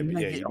 Imagine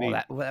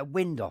that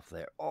wind off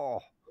there. Oh.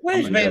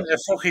 Where's me the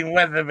fucking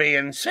Weatherby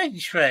and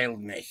Sedge Trail,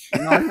 Nick?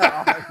 I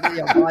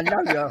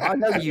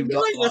know you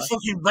lot. Like the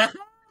fucking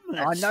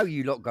I know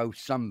you lot go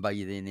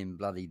sunbathing in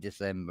bloody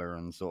December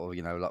and sort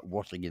of, like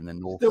washing in the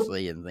North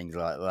Sea and things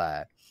like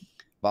that.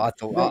 But I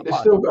thought he's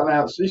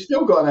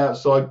still got an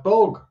outside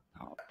bog.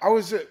 I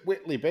was at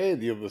Whitley Bay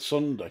the other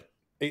Sunday.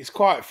 It's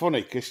quite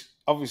funny because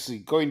obviously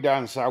going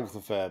down south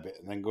a fair bit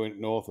and then going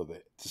north a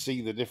bit to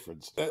see the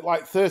difference. At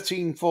like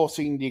 13,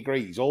 14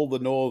 degrees, all the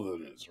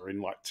northerners are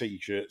in like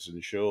t-shirts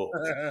and shorts.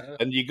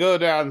 And you go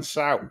down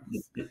south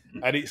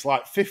and it's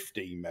like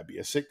 15 maybe,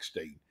 or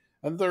 16,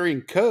 and they're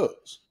in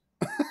coats.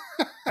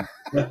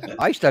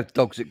 I used to have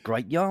dogs at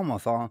Great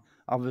Yarmouth. I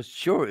was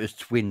sure it was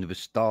twinned with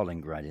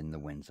Stalingrad in the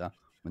winter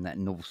when that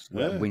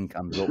wind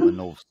comes up the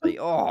North Sea.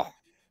 Oh,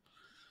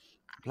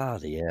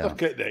 bloody hell.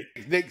 Look at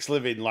Nick. Nick's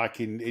living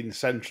like in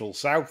central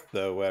south,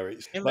 though, where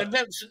it's... In the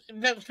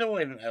depths of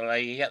winter,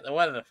 like, you get the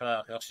weather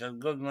forecast on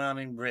Good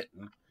Morning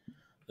Britain.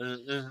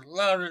 There's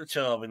Laura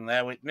Tobin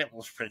there with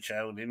nipples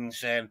protruding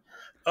saying,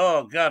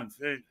 oh, God,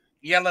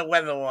 yellow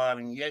weather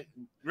warning,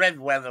 red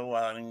weather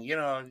warning,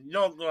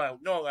 don't go out,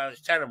 it's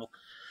terrible.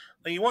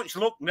 Then you watch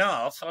Look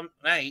North on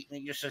night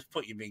and it just says,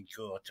 put your big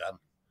coat on.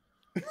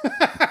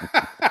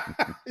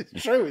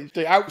 It's true. It's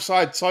the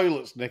outside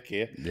toilets, Nick,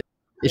 here. Yeah.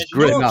 There's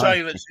no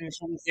toilets in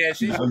some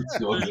cases.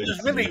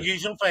 There's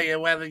villages up here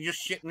where they're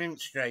just shitting in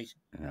straight.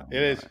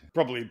 It is.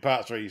 Probably in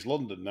parts of East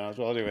London now as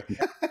well. Anyway,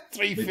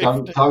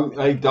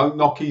 350. Don't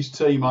knock his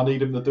team. I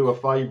need him to do a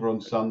favour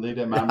on Sunday.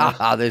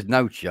 There's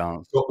no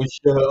chance.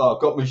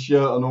 Got my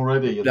shirt on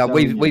already. No,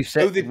 we've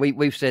said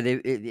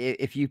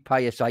if you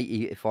pay us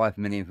 85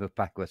 million for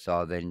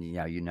Paquetá, then you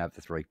can have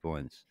the 3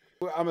 points.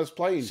 I was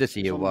playing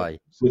City away.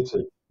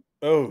 City.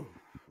 Oh.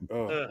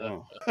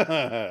 Enjoy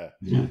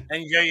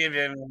your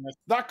dinner.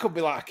 That could be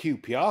like a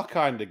QPR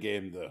kind of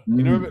game, though.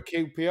 You know about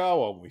QPR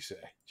one, we say?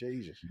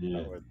 Jesus,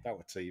 that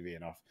were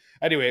TVing off.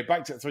 Anyway,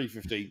 back to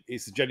 3:15.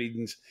 It's the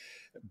Jennings.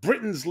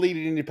 Britain's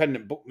leading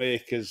independent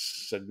bookmakers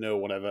said no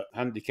one ever.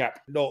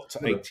 Handicap 0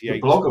 to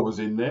 88. The blogger was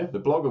in there.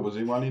 The blogger was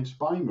in one in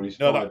Spain when he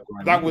started.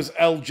 No, that was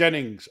L.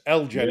 Jennings.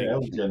 L. Jennings.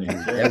 L.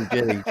 Jennings. L.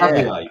 Jennings.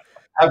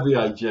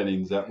 Javier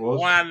Jennings, that was.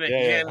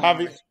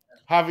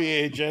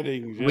 Javier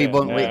Jennings. Yeah.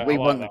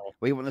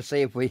 We want to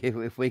see if we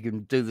can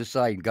do the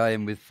same, go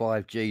in with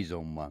 5 Gs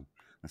on one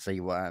and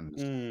see what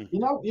happens.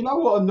 You know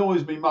what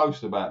annoys me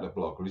most about the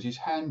blogger is his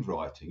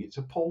handwriting. It's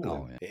appalling.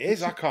 Oh, yeah. It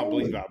is. I can't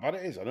believe that bad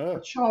it is. I know.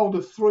 A child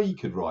of 3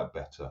 could write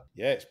better.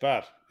 Yeah, it's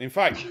bad. In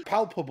fact,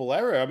 palpable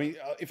error. I mean,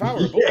 if I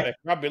were a bookmaker,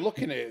 I'd be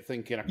looking at it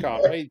thinking, I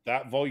can't read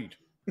that. Void.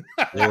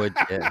 Void.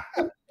 Yeah.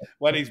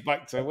 When he's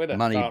back to winner,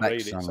 Money can't back,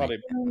 read it. Sonny.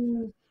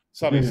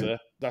 Sorry, sir.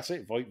 That's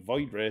it.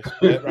 Void race.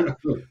 Right.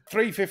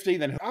 3:15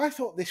 then. I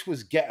thought this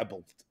was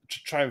gettable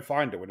to try and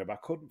find a winner, but I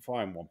couldn't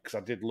find one because I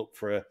did look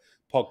for a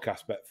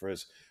podcast bet for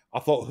us. I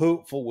thought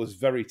Hopeful was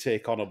very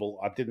take-onable.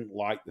 I didn't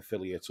like the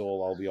filly at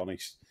all, I'll be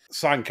honest.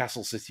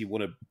 Sandcastle City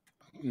won a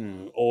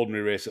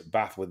ordinary race at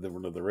Bath with the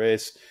run of the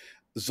race.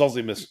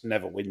 Zosimus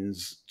never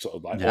wins, sort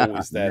of like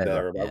always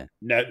thereabout.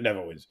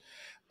 Never wins.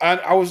 And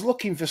I was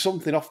looking for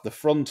something off the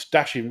front.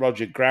 Dashing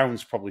Roger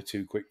Ground's probably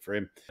too quick for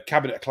him.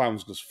 Cabinet of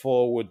Clowns goes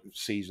forward.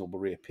 Seasonal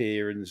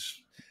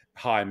reappearance.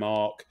 High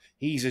mark.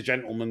 He's a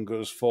Gentleman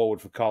goes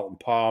forward for Carlton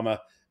Palmer.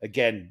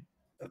 Again,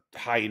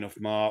 high enough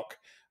mark.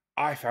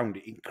 I found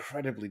it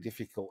incredibly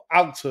difficult.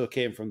 Alto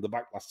came from the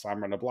back last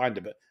time, ran a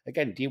blinder. But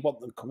again, do you want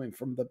them coming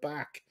from the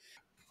back?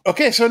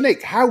 Okay, so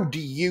Nick, how do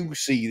you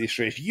see this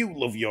race? You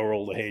love your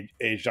older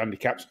age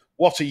handicaps.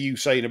 What are you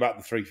saying about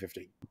the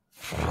 315?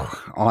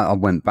 I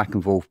went back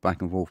and forth.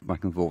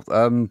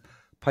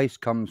 Pace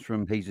comes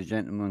from He's a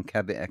Gentleman,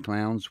 Cabot of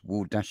Clowns,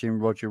 Will Dashing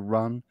Roger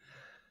Run.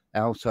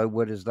 Also,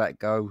 where does that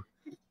go?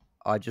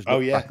 I just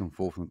looked back and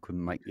forth and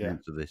couldn't make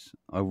sense of this.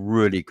 I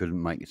really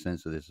couldn't make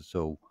sense of this at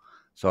all.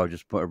 So I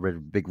just put a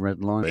big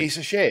red line. It's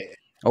a shame.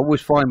 I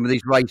always find with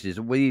these races,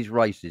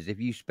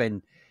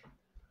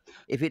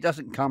 if it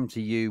doesn't come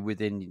to you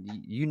within,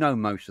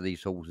 most of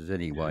these horses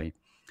anyway,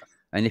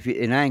 and if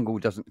an angle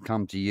doesn't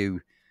come to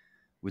you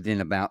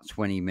within about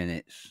 20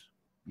 minutes,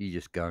 you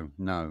just go,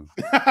 no.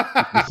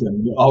 I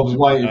was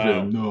waiting for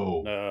him.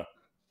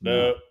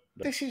 No.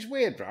 This is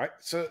weird, right?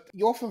 So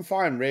you often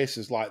find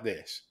races like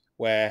this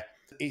where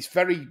it's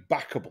very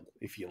backable,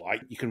 if you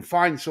like. You can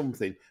find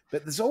something,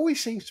 but there's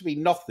always seems to be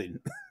nothing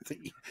that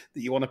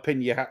you want to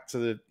pin your hat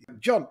to.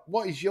 John,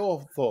 what is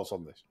your thoughts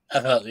on this? I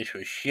thought this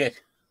was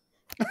shit.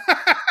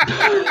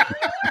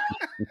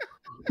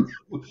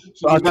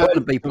 So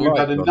we've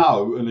had a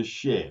no and a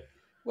shit.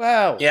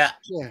 Well, yeah,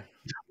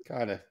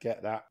 kind of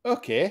get that.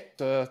 Okay,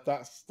 so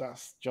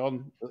that's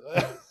John.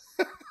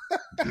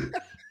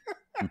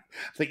 I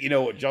think you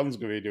know what John's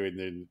going to be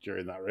doing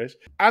during that race.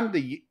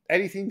 Andy,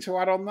 anything to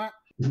add on that?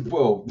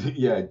 Well,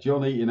 yeah,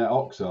 John eating at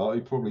Oxart,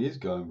 he probably is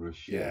going for a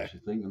shit, I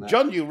should think.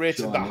 John, you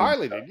rated that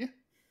highly, didn't you?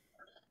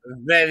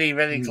 Very,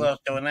 very close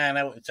to a 9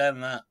 out of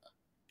 10, that.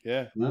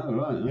 Yeah. No,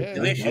 right. Yeah.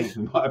 Delicious.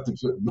 Might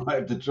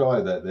have to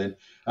try that then.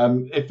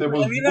 If there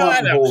was have you not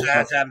had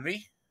Oxart,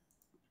 Andy?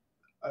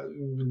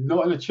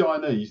 Not in a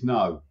Chinese,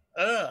 no.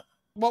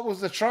 What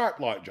was the tripe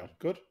like, John?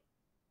 Good?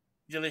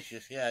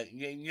 Delicious, yeah.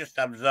 It just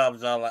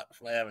absorbs all that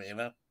flavour, you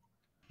know.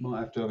 Might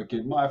have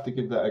to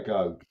give that a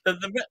go.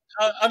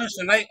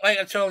 Honestly, like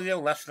I told you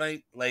last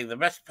night, the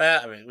best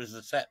part of it was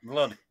the set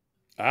blood.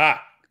 The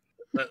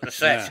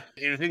set.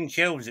 It was in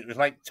tubes. It was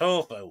like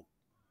tofu.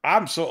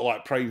 I'm sort of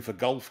like praying for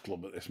golf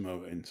club at this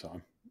moment in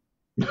time.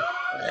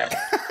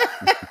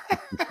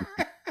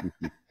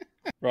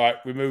 Right,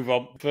 we move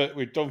on.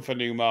 We've done for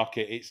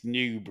Newmarket. It's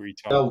Newbury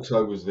time.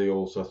 Delto was the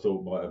horse I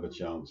thought might have a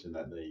chance in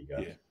that. There you go.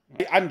 Yeah.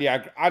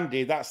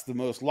 Andy, that's the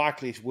most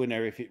likeliest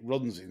winner if it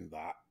runs in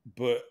that.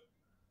 But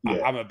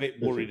I'm a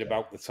bit worried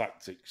about the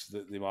tactics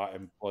that they might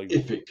employ.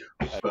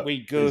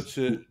 We go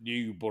to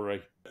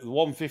Newbury. The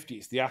 150,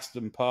 it's the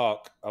Aston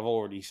Park. I've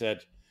already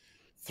said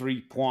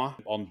 3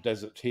 points on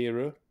Desert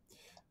Hero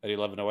at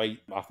 11.08.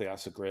 I think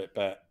that's a great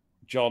bet.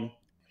 John?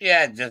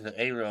 Yeah, Desert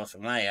Hero for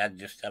me. I'd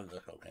just have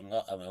the fucking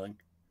lot, I think.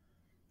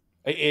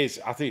 It is.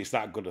 I think it's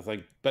that good a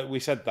thing. But we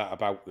said that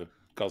about the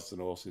Gosden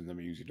horse in the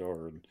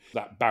Musidora, and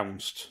that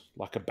bounced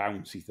like a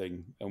bouncy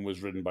thing and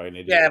was ridden by an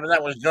idiot. Yeah, but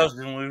that was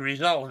Gosden. We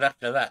resolved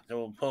after that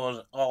to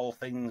oppose all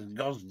things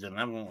Gosden,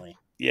 haven't we?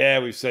 Yeah,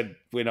 we've said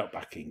we're not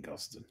backing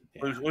Gosden.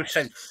 Yeah. We've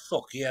said,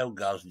 fuck you,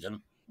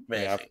 Gosden,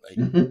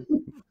 basically.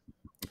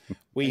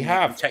 We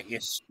have. Take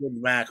your skid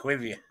mark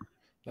with you.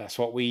 That's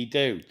what we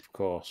do, of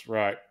course.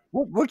 Right.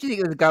 What do you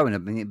think of the going? I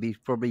mean, it'd be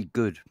probably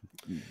good.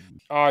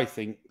 I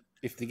think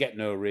if they get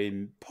no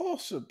rain,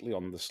 possibly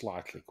on the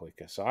slightly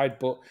quicker side,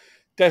 but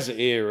Desert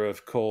Era,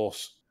 of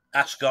course.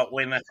 Ascot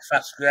winner,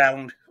 fast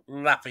ground,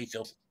 wrap it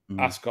up.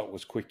 Ascot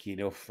was quick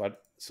enough,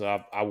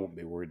 so I won't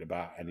be worried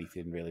about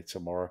anything really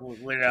tomorrow.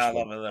 We're all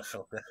over the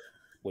fucker.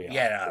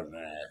 Get on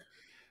there.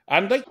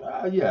 Andy?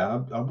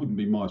 I wouldn't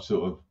be my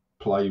sort of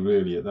play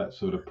really at that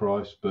sort of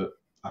price, but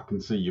I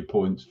can see your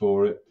points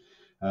for it.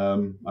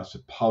 I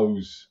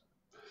suppose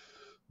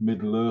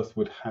Middle Earth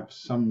would have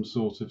some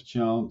sort of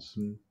chance,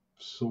 and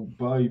Salt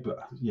Bay, but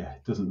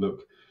it doesn't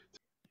look.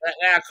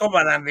 Now, come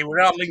on, Andy. We're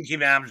all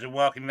linking arms and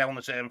walking down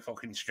the same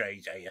fucking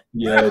street, are you?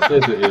 Yeah,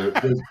 Desert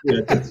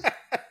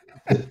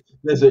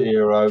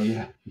Hero.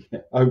 Yeah,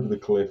 over the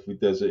cliff with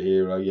Desert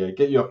Hero. Yeah,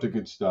 get you off to a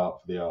good start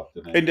for the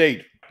afternoon.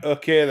 Indeed.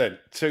 Okay, then.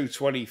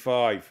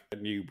 225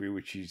 at Newbury,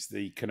 which is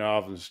the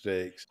Carnarvon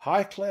Stakes.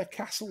 Highclere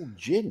Castle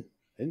Gin.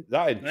 Isn't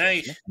that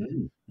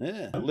interesting? Nice.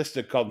 Yeah.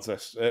 Listed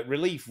contest.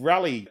 Relief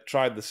Rally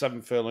tried the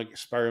 7 furlong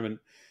experiment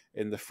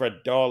in the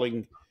Fred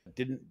Darling.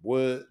 Didn't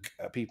work.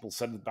 People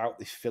said about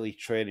this filly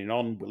training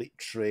on. Will it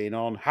train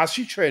on? Has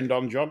she trained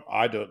on, John?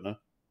 I don't know.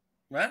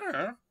 I don't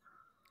know.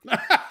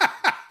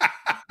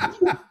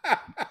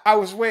 I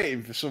was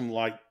waiting for some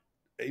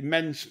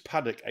immense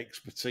paddock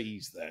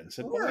expertise there, and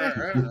said,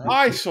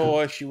 I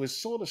saw her. She was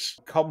sort of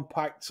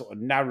compact, sort of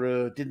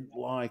narrow, didn't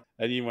like.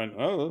 And you went,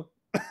 oh.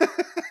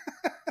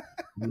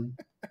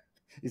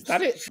 Is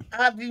that it?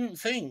 I didn't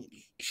think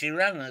she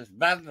ran as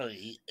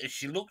badly as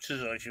she looked as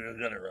though she was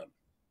going to run.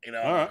 In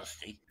all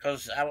honesty,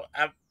 because I,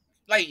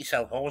 like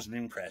yourself, I wasn't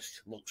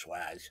impressed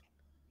looks-wise,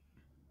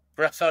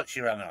 but I thought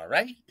she ran all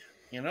right,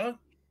 you know?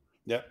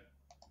 Yep.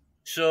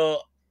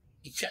 So,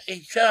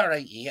 it's all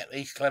right, you get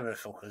these clever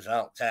fuckers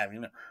all the time, you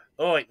know?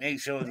 Oh, it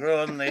needs to have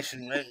grown this,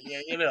 and,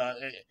 you know,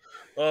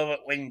 over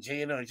winter,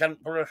 you know, it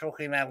hasn't put a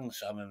fucking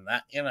ounce on and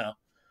that, you know?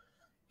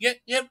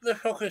 Get the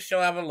fuckers to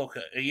have a look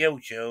at a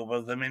YouTube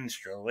of the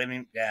minstrel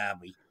winning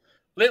Derby.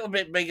 Little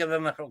bit bigger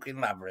than a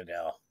fucking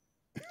Labrador.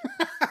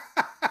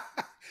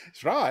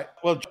 It's right.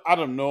 Well,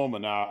 Adam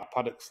Norman, our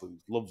paddock sleuth,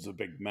 loves a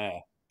big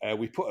mare.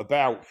 We put a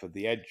bout out for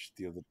the Edge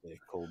the other day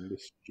called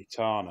Miss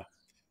Gitana.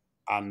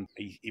 And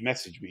he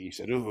messaged me. He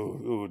said,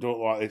 "Oh, don't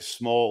like this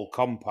small,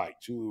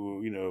 compact.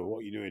 Ooh, what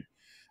are you doing?"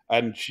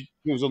 And she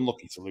was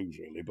unlucky to lose,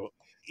 really. But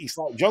he's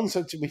like, John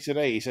said to me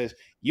today, he says,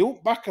 "You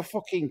won't back a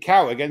fucking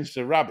cow against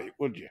a rabbit,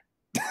 would you?"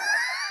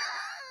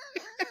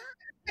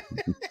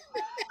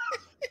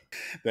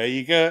 There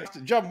you go.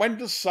 John, when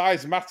does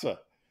size matter?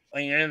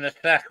 When you're in the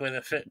sack with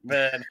a fit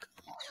bird.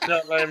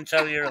 Don't let him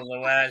tell you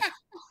otherwise.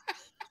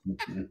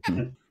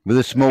 With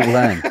a small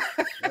hand.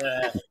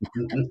 Yeah.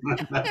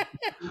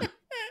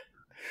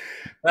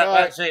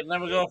 That's it.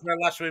 Never go for a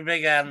lass with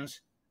big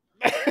hands.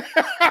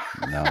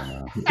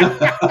 No.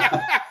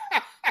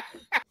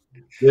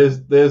 There's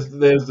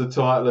the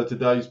title of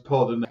today's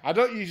pod. And I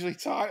don't usually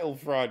title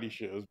Friday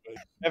shows, but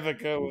never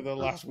go with a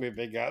lass with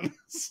big hands.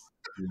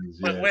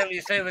 But will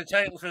you say the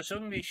title for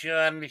Sunday show,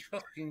 Andy?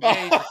 Fucking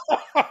Jesus.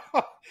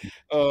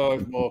 Oh,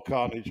 more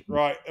carnage.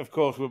 Right, of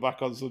course, we're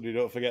back on Sunday,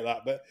 don't forget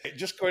that. But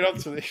just going on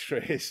to this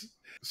race.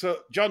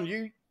 So, John,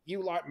 you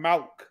liked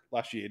Malk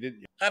last year,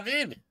 didn't you? I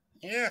did,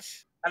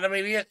 yes. And I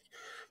mean,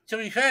 to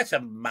be fair to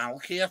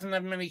Malk, he hasn't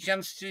had many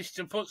chances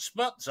to put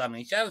spots on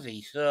it, has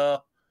he?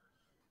 So,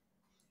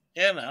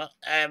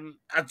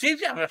 I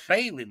did have a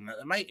feeling that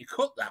they might have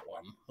cut that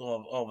one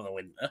over the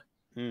winter.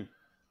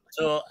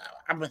 So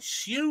I'm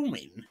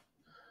assuming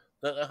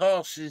that the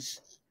horse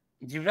has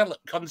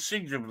developed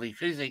considerably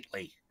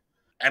physically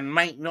and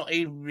might not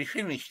even be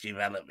finished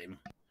developing,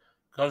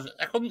 because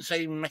I couldn't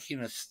see him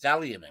making a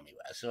stallion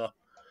anywhere. So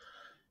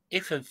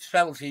if I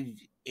felt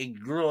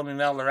he'd grown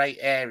in all the right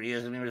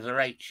areas and he was the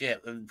right shape,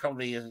 then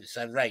probably, as it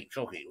said, right,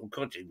 fuck it, we'll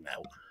cut him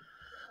now.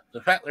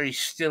 The fact that he's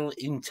still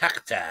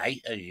intact, as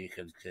you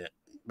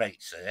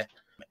might say,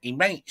 he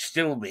might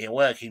still be a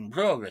work in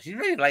progress. He's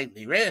very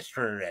likely raced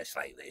for a race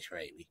like this,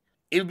 really.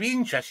 It'll be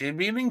interesting. It'll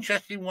be an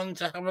interesting one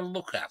to have a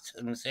look at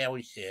and see how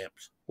he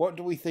shapes. What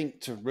do we think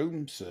to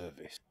room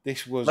service?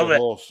 This was Love a it.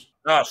 horse.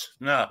 Horse?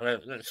 No,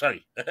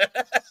 sorry.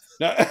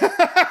 No.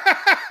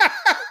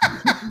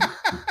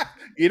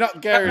 You're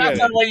not Gary.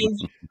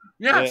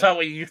 That's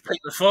how you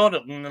pick the phone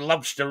up and the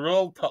lobster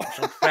roll pops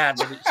up 5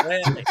 minutes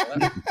later.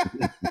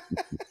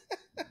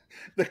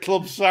 The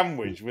club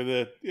sandwich with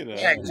a,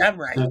 Yeah,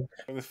 exactly.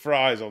 with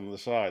fries on the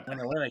side. I'm going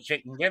to win a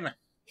chicken dinner.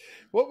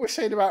 What we're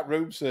saying about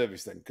room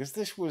service then, because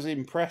this was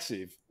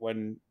impressive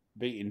when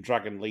beating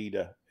Dragon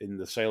Leader in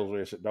the sales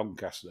race at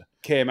Doncaster.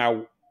 Came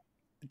out,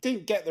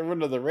 didn't get the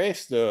run of the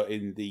race though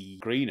in the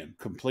Greenham,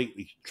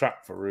 completely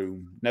trapped for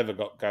room, never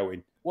got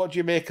going. What do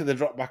you make of the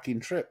drop back in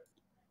trip?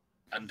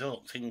 I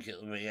don't think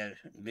it'll be a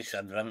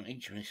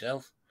disadvantage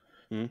myself.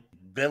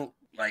 Built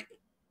like,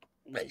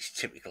 well, it's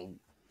typical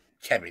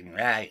Kevin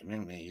Wright,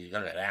 isn't he? He's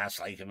got an ass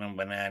like a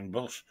number 9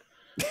 bus.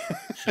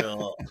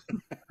 So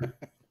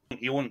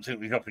you wouldn't think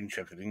we're dropping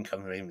trip of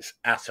inconvenience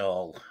at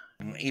all.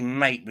 He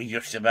might be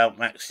just about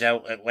maxed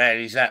out at where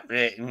he's at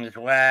ratings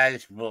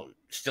wise, but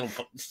still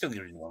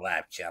giving him a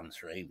live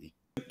chance, really.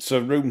 So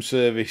room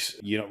service,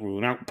 you're not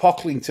ruling out.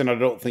 Pocklington, I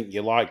don't think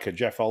you like a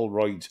Jeff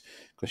Holroyd,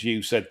 because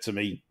you said to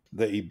me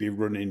that he'd be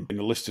running in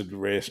a listed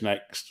race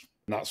next,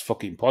 and that's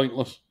fucking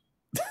pointless.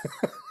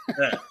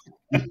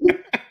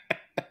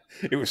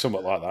 It was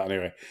somewhat like that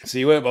anyway. So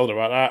you weren't bothered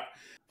about that.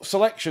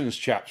 Selections,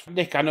 chaps.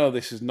 Nick, I know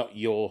this is not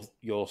your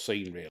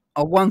scene, really.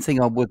 One thing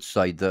I would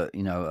say that,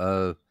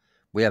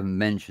 we haven't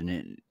mentioned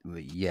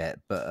it yet,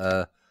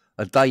 but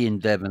A Day in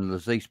Devon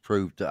has at least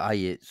proved that A,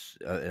 it's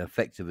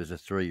effective as a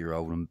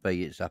 3-year-old, and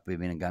B, it's up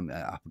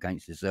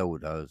against its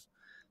elders.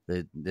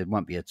 There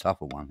won't be a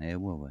tougher one here,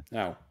 will there?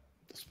 No,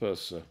 I suppose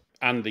so.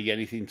 Andy,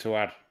 anything to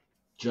add?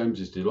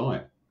 James's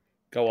Delight.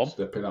 Go on.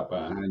 Stepping up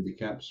our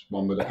handicaps.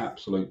 One with an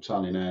absolute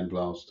ton in hand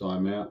last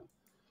time out.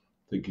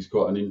 I think he's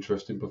quite an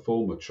interesting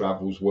performer.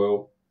 Travels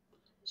well.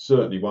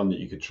 Certainly one that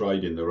you could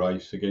trade in the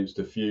race against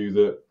a few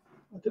that,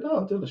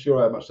 I'm not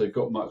sure how much they've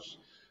got much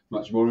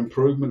more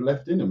improvement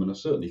left in them. And I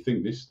certainly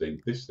think this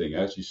thing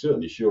has. You're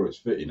certainly sure it's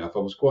fit enough. I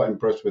was quite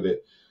impressed with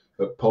it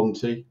at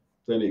Ponty.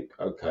 Then it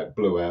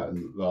blew out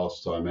and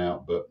last time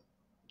out, but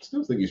I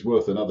still think it's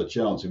worth another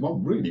chance. It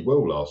went really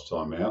well last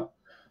time out.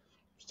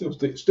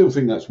 Still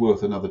think that's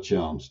worth another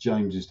chance.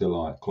 James's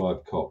Delight,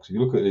 Clive Cox. If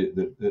you look at it,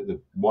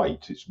 the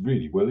weight, it's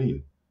really well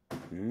in.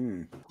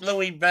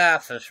 Louis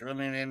Barthus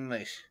running in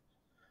this.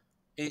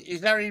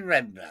 Is Harry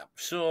Redknapp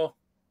so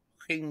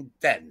fucking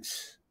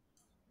dense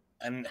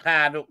and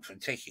hard up for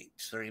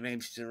tickets that he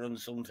needs to run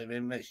something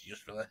in this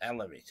just for the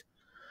hell of it?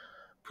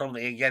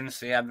 Probably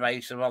against the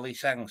advice of Ollie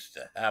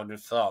Sangster. I would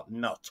have thought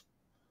not.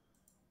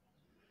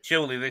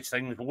 Surely this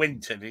thing's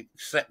wintered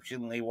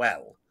exceptionally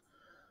well,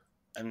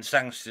 and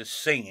Sangster's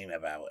singing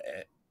about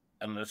it,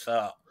 and I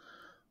thought,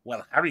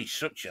 well, Harry's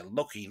such a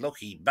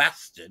lucky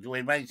bastard,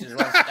 we might as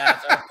well start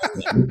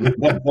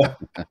off.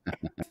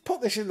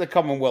 Put this in the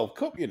Commonwealth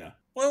Cup, you know.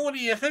 Well, what do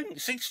you think?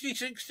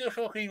 66 to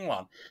fucking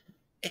 1.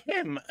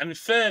 Him and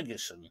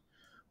Ferguson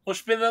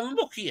must be the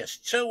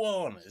luckiest 2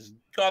 owners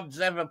God's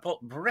ever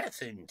put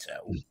breath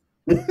into.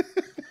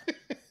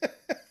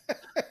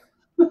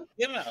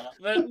 know,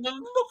 they're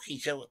lucky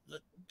to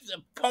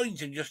the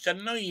point of just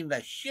annoying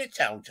the shit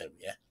out of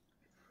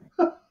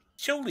you.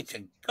 Surely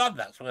to God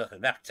that's worth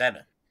an half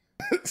tenner.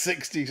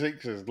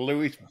 66ers,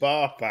 Lewis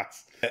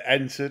Barpass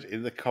entered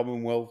in the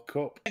Commonwealth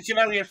Cup. You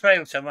know you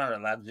fail tomorrow,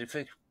 lads, if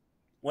it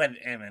went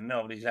in and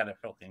nobody's had a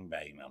fucking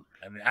bane on.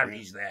 And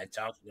Harry's there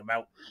talking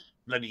about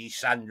bloody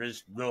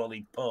Sandra's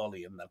rolling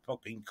poorly and the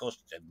fucking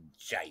custard and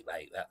shit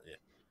like that.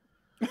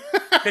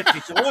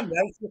 50 to 1 now,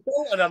 it's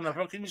reported on the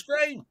fucking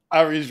screen.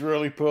 Harry's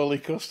really poorly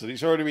custard.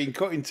 It's already been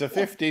cut into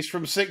 50s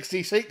from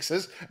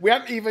 66ers. We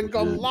haven't even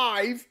gone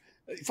live.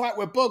 It's like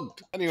we're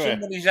bugged. Anyway.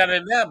 Somebody's had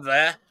a nab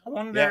there. I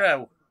wonder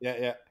how.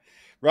 Yeah.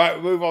 Right,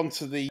 we move on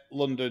to the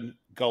London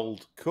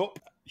Gold Cup.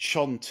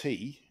 Sean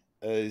T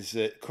is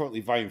currently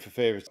vying for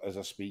favourites as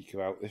I speak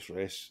about this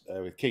race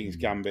with King's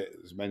Gambit,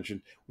 as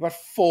mentioned. We've had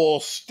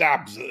 4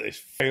 stabs at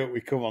this. I hope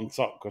we come on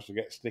top because we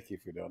get sticky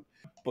if we don't.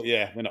 But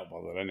yeah, we're not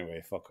bothered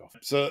anyway. Fuck off.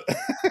 So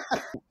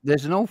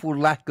there's an awful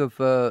lack of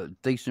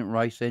decent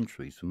race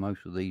entries for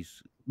most of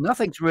these.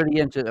 Nothing's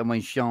really entered. I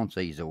mean,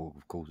 Shanty's,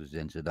 of course, has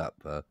entered up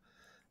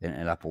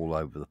all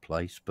over the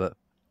place. But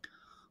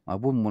I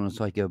wouldn't want to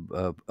take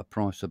a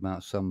price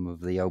about some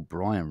of the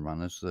O'Brien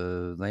runners.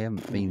 They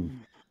haven't been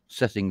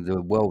setting the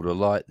world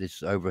alight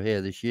over here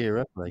this year,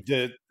 have they?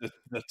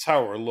 The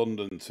Tower of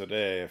London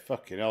today,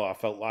 fucking hell, I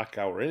felt like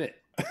I were in it.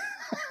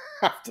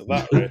 After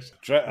that race.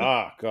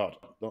 God.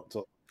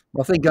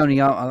 I think only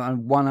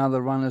one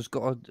other runner's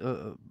got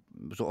a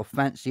sort of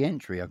fancy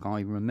entry. I can't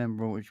even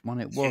remember which one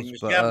it was.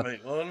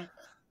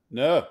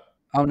 No.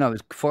 Oh, no,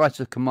 it's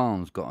Fighter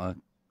Command's got a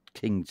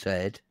King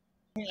Ted.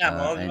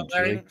 But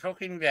they're in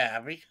fucking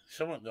Derby.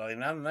 Something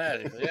going on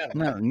there.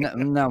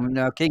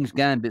 No. King's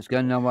Gambit's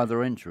got no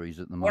other entries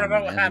at the moment.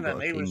 What about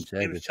Hannon? He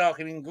was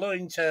talking in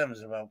glowing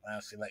terms about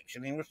our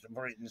selection. He must have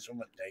put it in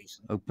something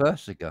decent. Oh,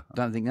 Persica. I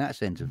don't think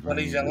that's entered. But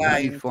he's a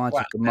lying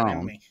Fighter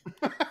Command.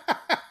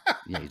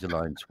 Yeah, he's a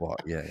lying twat,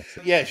 yeah.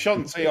 Yeah,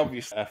 Shanty,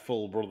 obviously a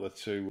full brother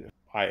to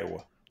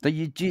Iowa. I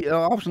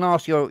was going to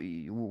ask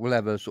you, we'll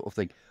have a sort of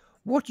thing.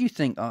 What do you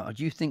think?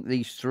 Do you think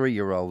these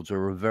 3-year-olds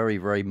are a very,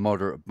 very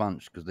moderate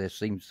bunch? Because there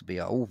seems to be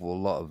an awful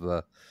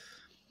lot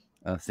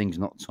of things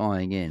not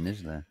tying in,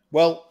 isn't there?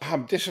 Well,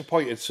 I'm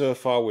disappointed so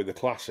far with the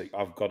Classic,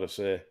 I've got to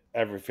say.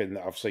 Everything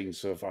that I've seen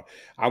so far.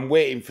 I'm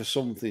waiting for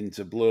something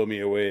to blow me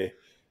away.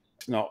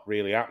 It's not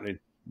really happening.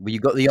 Well,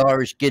 you've got the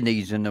Irish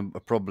Guineas and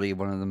probably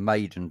one of the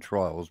maiden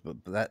trials, but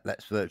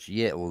that's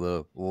virtually it. Or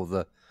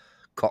the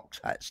Cox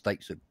Hat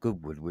Stakes at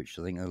Goodwood, which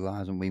I think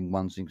hasn't been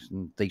won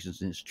decent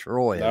since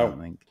Troy. No. I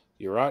don't think.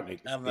 You're right,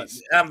 Nick. I'm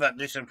that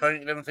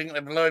disappointed. I don't think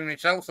they're blowing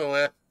myself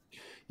away.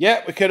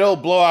 Yeah, we can all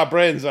blow our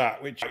brains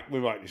out, which we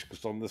might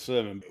discuss on the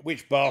sermon.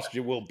 Which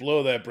bastard will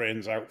blow their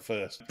brains out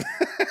first?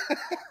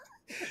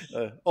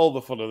 All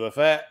the fun of the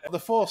fair. The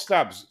 4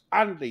 stabs.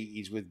 Andy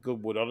is with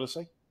Goodwood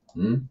Odyssey.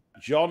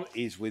 John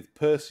is with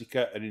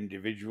Persica and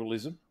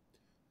Individualism.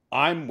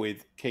 I'm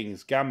with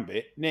King's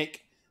Gambit.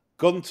 Nick,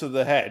 gun to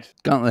the head.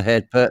 Gun to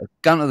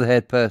the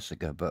head,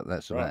 Persica, but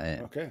that's about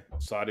it. Okay,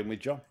 siding with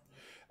John.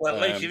 Well,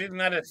 at least you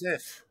didn't add a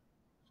fifth.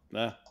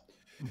 No.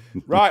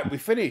 Right, we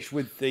finish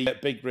with the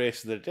big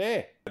race of the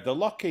day, the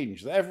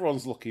Lockinge that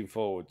everyone's looking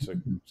forward to.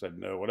 Said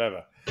no,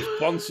 whatever.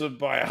 Sponsored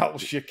by Al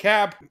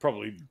Shaqab.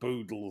 Probably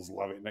Boodles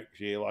will have it next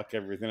year, like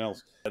everything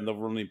else. And they're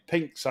running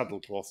pink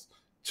saddlecloths.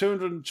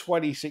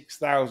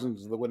 226,000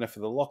 is the winner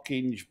for the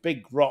Lockinge.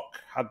 Big Rock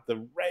had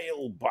the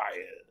rail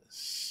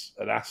buyers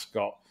at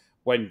Ascot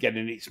when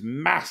getting its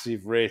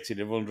massive rating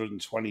of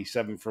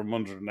 127 from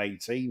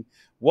 118.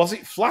 Was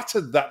it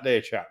flattered that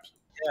day, chaps?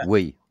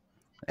 Yeah.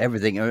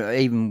 Everything,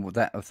 even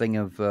that thing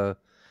of the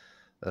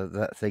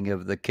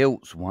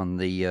kilts won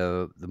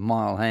the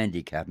mile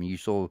handicap, and you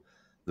saw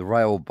the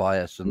rail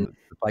bias and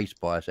the base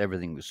bias.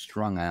 Everything was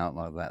strung out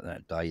like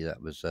that day.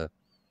 That was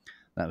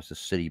a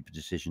silly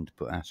decision to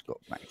put Ascot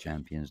back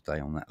Champions Day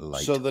on that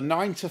late. So the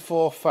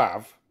 9-4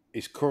 Fav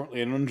is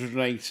currently an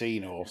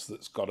 118 horse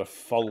that's got a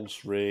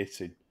false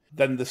rating.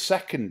 Then the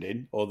second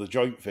in, or the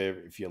joint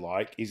favourite, if you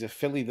like, is a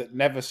filly that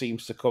never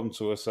seems to come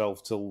to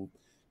herself till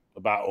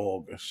about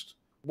August.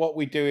 What are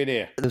we doing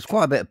here? There's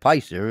quite a bit of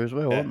pace here as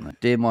well, isn't there?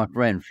 Dear my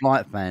friend,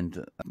 Flight Fan.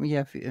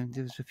 Yeah,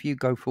 there's a few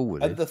go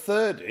forward. And the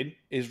third in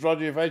is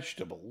Roger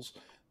Vegetables,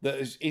 that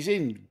is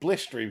in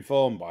blistering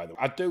form, by the way.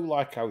 I do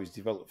like how he's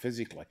developed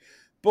physically.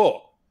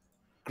 But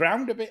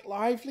ground a bit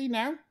lively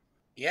now.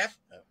 Yeah.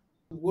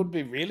 Would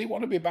we really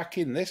want to be back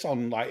in this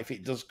on, like, if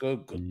it does go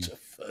good to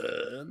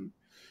Fern?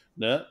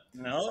 No.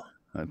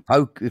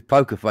 If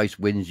Poker Face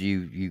wins,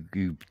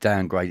 you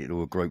downgrade it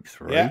to a Group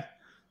 3. Yeah.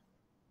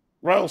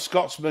 Royal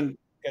Scotsman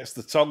gets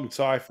the tongue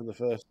tie for the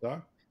first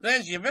time.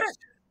 There's your bet.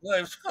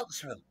 Royal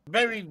Scotsman.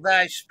 Buried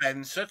by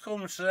Spencer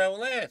comes so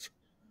late.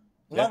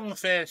 Long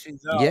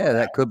faces off. Yeah,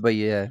 that could be,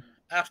 yeah.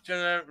 After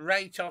a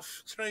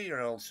right-off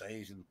 3-year-old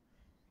season.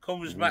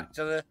 Comes back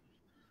to the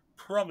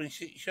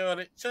promise it showed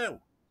it too.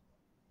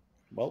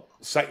 Well,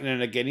 second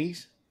in a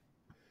Guineas.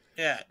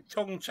 Yeah,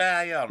 tongue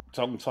tie on.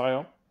 Tongue tie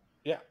on.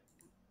 Yeah.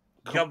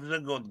 Job's a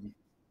good one.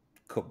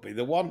 Could be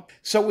the one.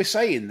 So we're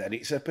saying then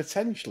it's a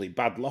potentially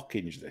bad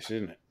Lockinge, this,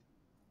 isn't it?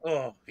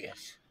 Oh,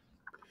 yes.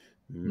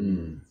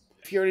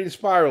 If you're an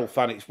Inspiral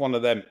fan, it's one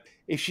of them.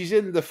 If she's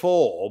in the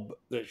form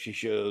that she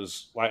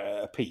shows, like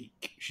at a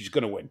peak, she's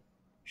going to win.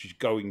 She's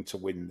going to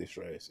win this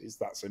race. It's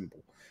that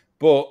simple.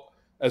 But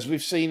as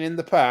we've seen in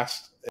the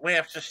past, We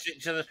have to stick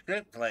to the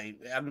script, like,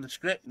 and the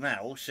script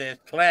now says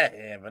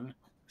Clarehaven,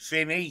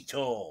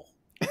 finito.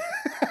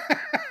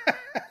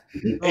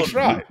 it's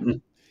right.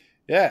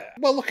 Yeah.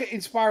 Well, look at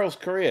Inspiral's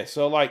career.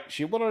 So, like,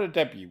 she won on her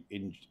debut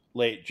in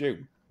late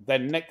June.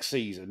 Then next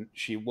season,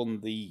 she won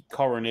the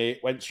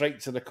went straight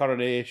to the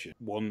coronation,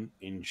 won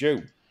in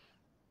June.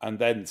 And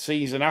then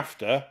season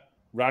after,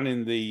 ran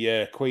in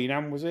the Queen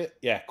Anne, was it?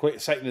 Yeah,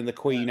 second in the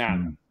Queen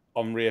Anne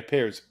on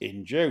reappearance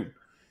in June.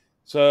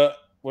 So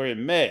we're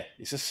in May.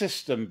 It's a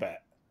system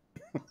bet.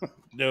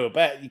 No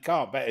bet. You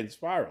can't bet in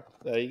Spiral.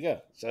 There you go.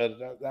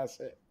 So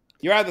that's it.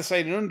 You're either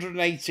saying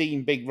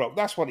 118 Big Rock.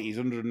 That's what it is,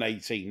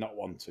 118, not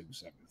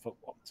 127. Foot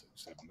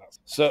 127.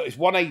 So it's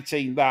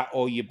 118 that,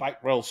 or you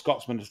back Royal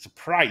Scotsman at a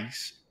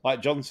price,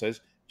 like John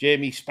says,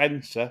 Jamie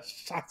Spencer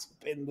sat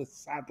up in the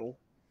saddle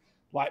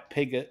like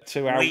pig at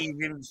 2 hours.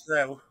 Weaving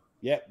through.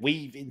 Yeah,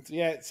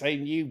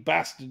 saying you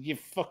bastard, you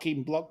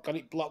fucking got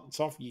it blocked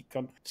off, you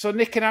cunt. So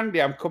Nick and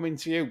Andy, I'm coming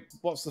to you.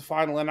 What's the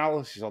final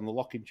analysis on the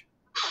Lockinge?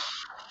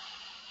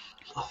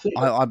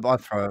 I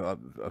throw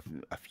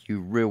a few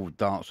real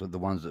darts at the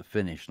ones that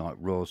finish, like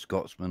Royal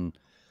Scotsman.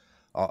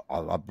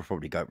 I'd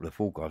probably go for the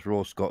full guys.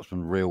 Royal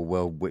Scotsman, Real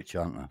World Witch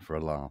Hunter for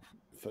a laugh.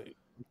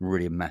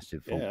 Really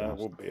massive full that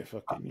would be a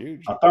fucking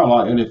huge. I don't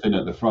like anything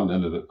at the front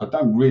end of I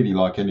don't really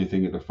like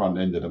anything at the front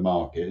end of the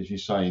market. As you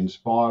say, in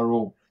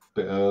Spiral,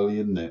 bit early,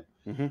 isn't it?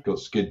 Mm-hmm. Got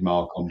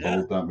Skidmark on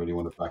board. Don't really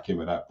want to back him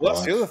at that price.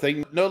 That's the other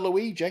thing. No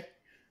Luigi.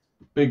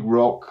 Big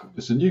Rock.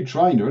 It's a new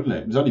trainer, isn't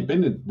it? He's only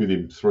been with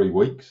him 3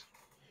 weeks.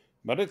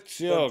 But it's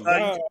your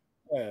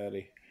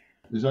daddy.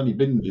 He's only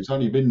been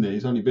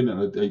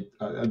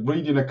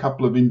reading a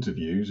couple of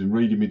interviews and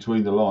reading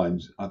between the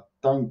lines. I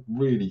don't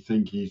really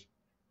think he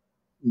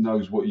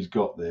knows what he's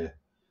got there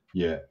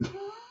yet.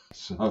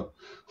 So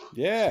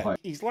yeah,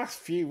 his last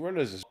few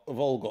runners have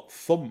all got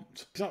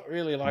thumped. It's not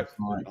really not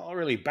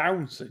really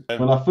bouncing.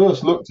 When I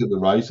first looked at the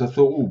race, I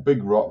thought, oh,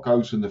 Big Rock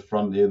goes in the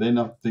front here. Then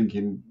I'm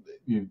thinking,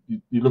 you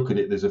look at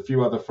it, there's a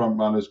few other front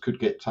runners could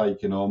get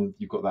taken on.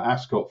 You've got the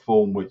Ascot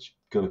form, which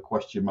got a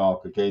question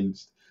mark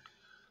against.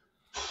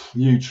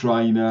 New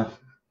trainer,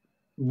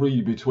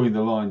 read between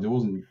the lines.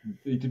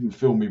 He didn't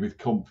fill me with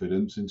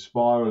confidence. In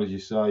Spiral, as you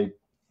say,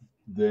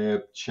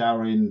 they're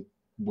Charing,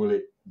 will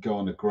it go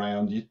on the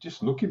ground? You're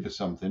just looking for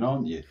something,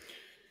 aren't you?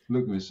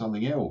 Looking for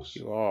something else.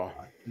 You are.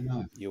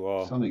 You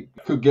are. Something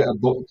could be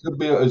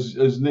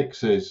as Nick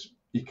says.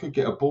 You could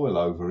get a boil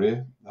over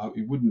here.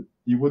 You wouldn't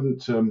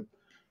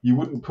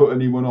put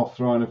anyone off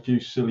throwing a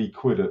few silly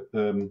quid at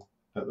the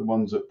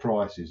ones at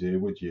prices here,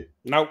 would you?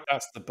 No,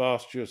 that's the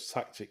Barstew's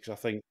tactics, I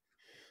think,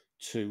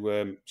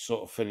 to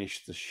sort of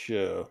finish the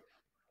show.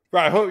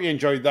 Right, I hope you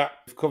enjoyed that.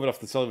 We've covered off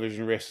the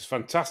television races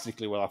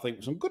fantastically well, I think,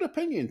 with some good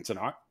opinion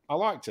tonight. I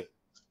liked it.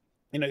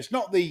 It's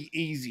not the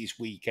easiest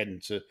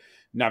weekend to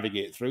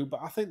navigate through, but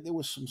I think there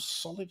was some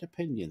solid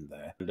opinion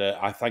there. And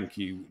I thank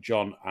you,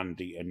 John,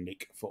 Andy, and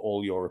Nick, for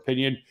all your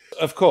opinion.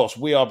 Of course,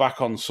 we are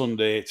back on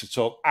Sunday to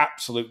talk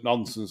absolute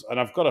nonsense, and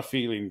I've got a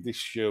feeling this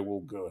show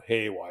will go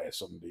haywire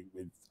Sunday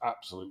with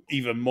absolute,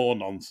 even more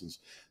nonsense.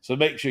 So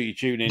make sure you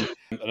tune in.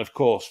 And of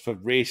course, for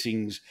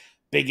racing's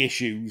big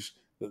issues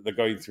that they're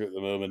going through at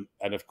the moment,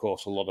 and of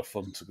course, a lot of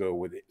fun to go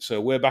with it.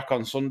 So we're back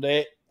on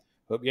Sunday.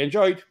 Hope you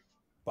enjoyed.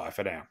 Bye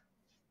for now.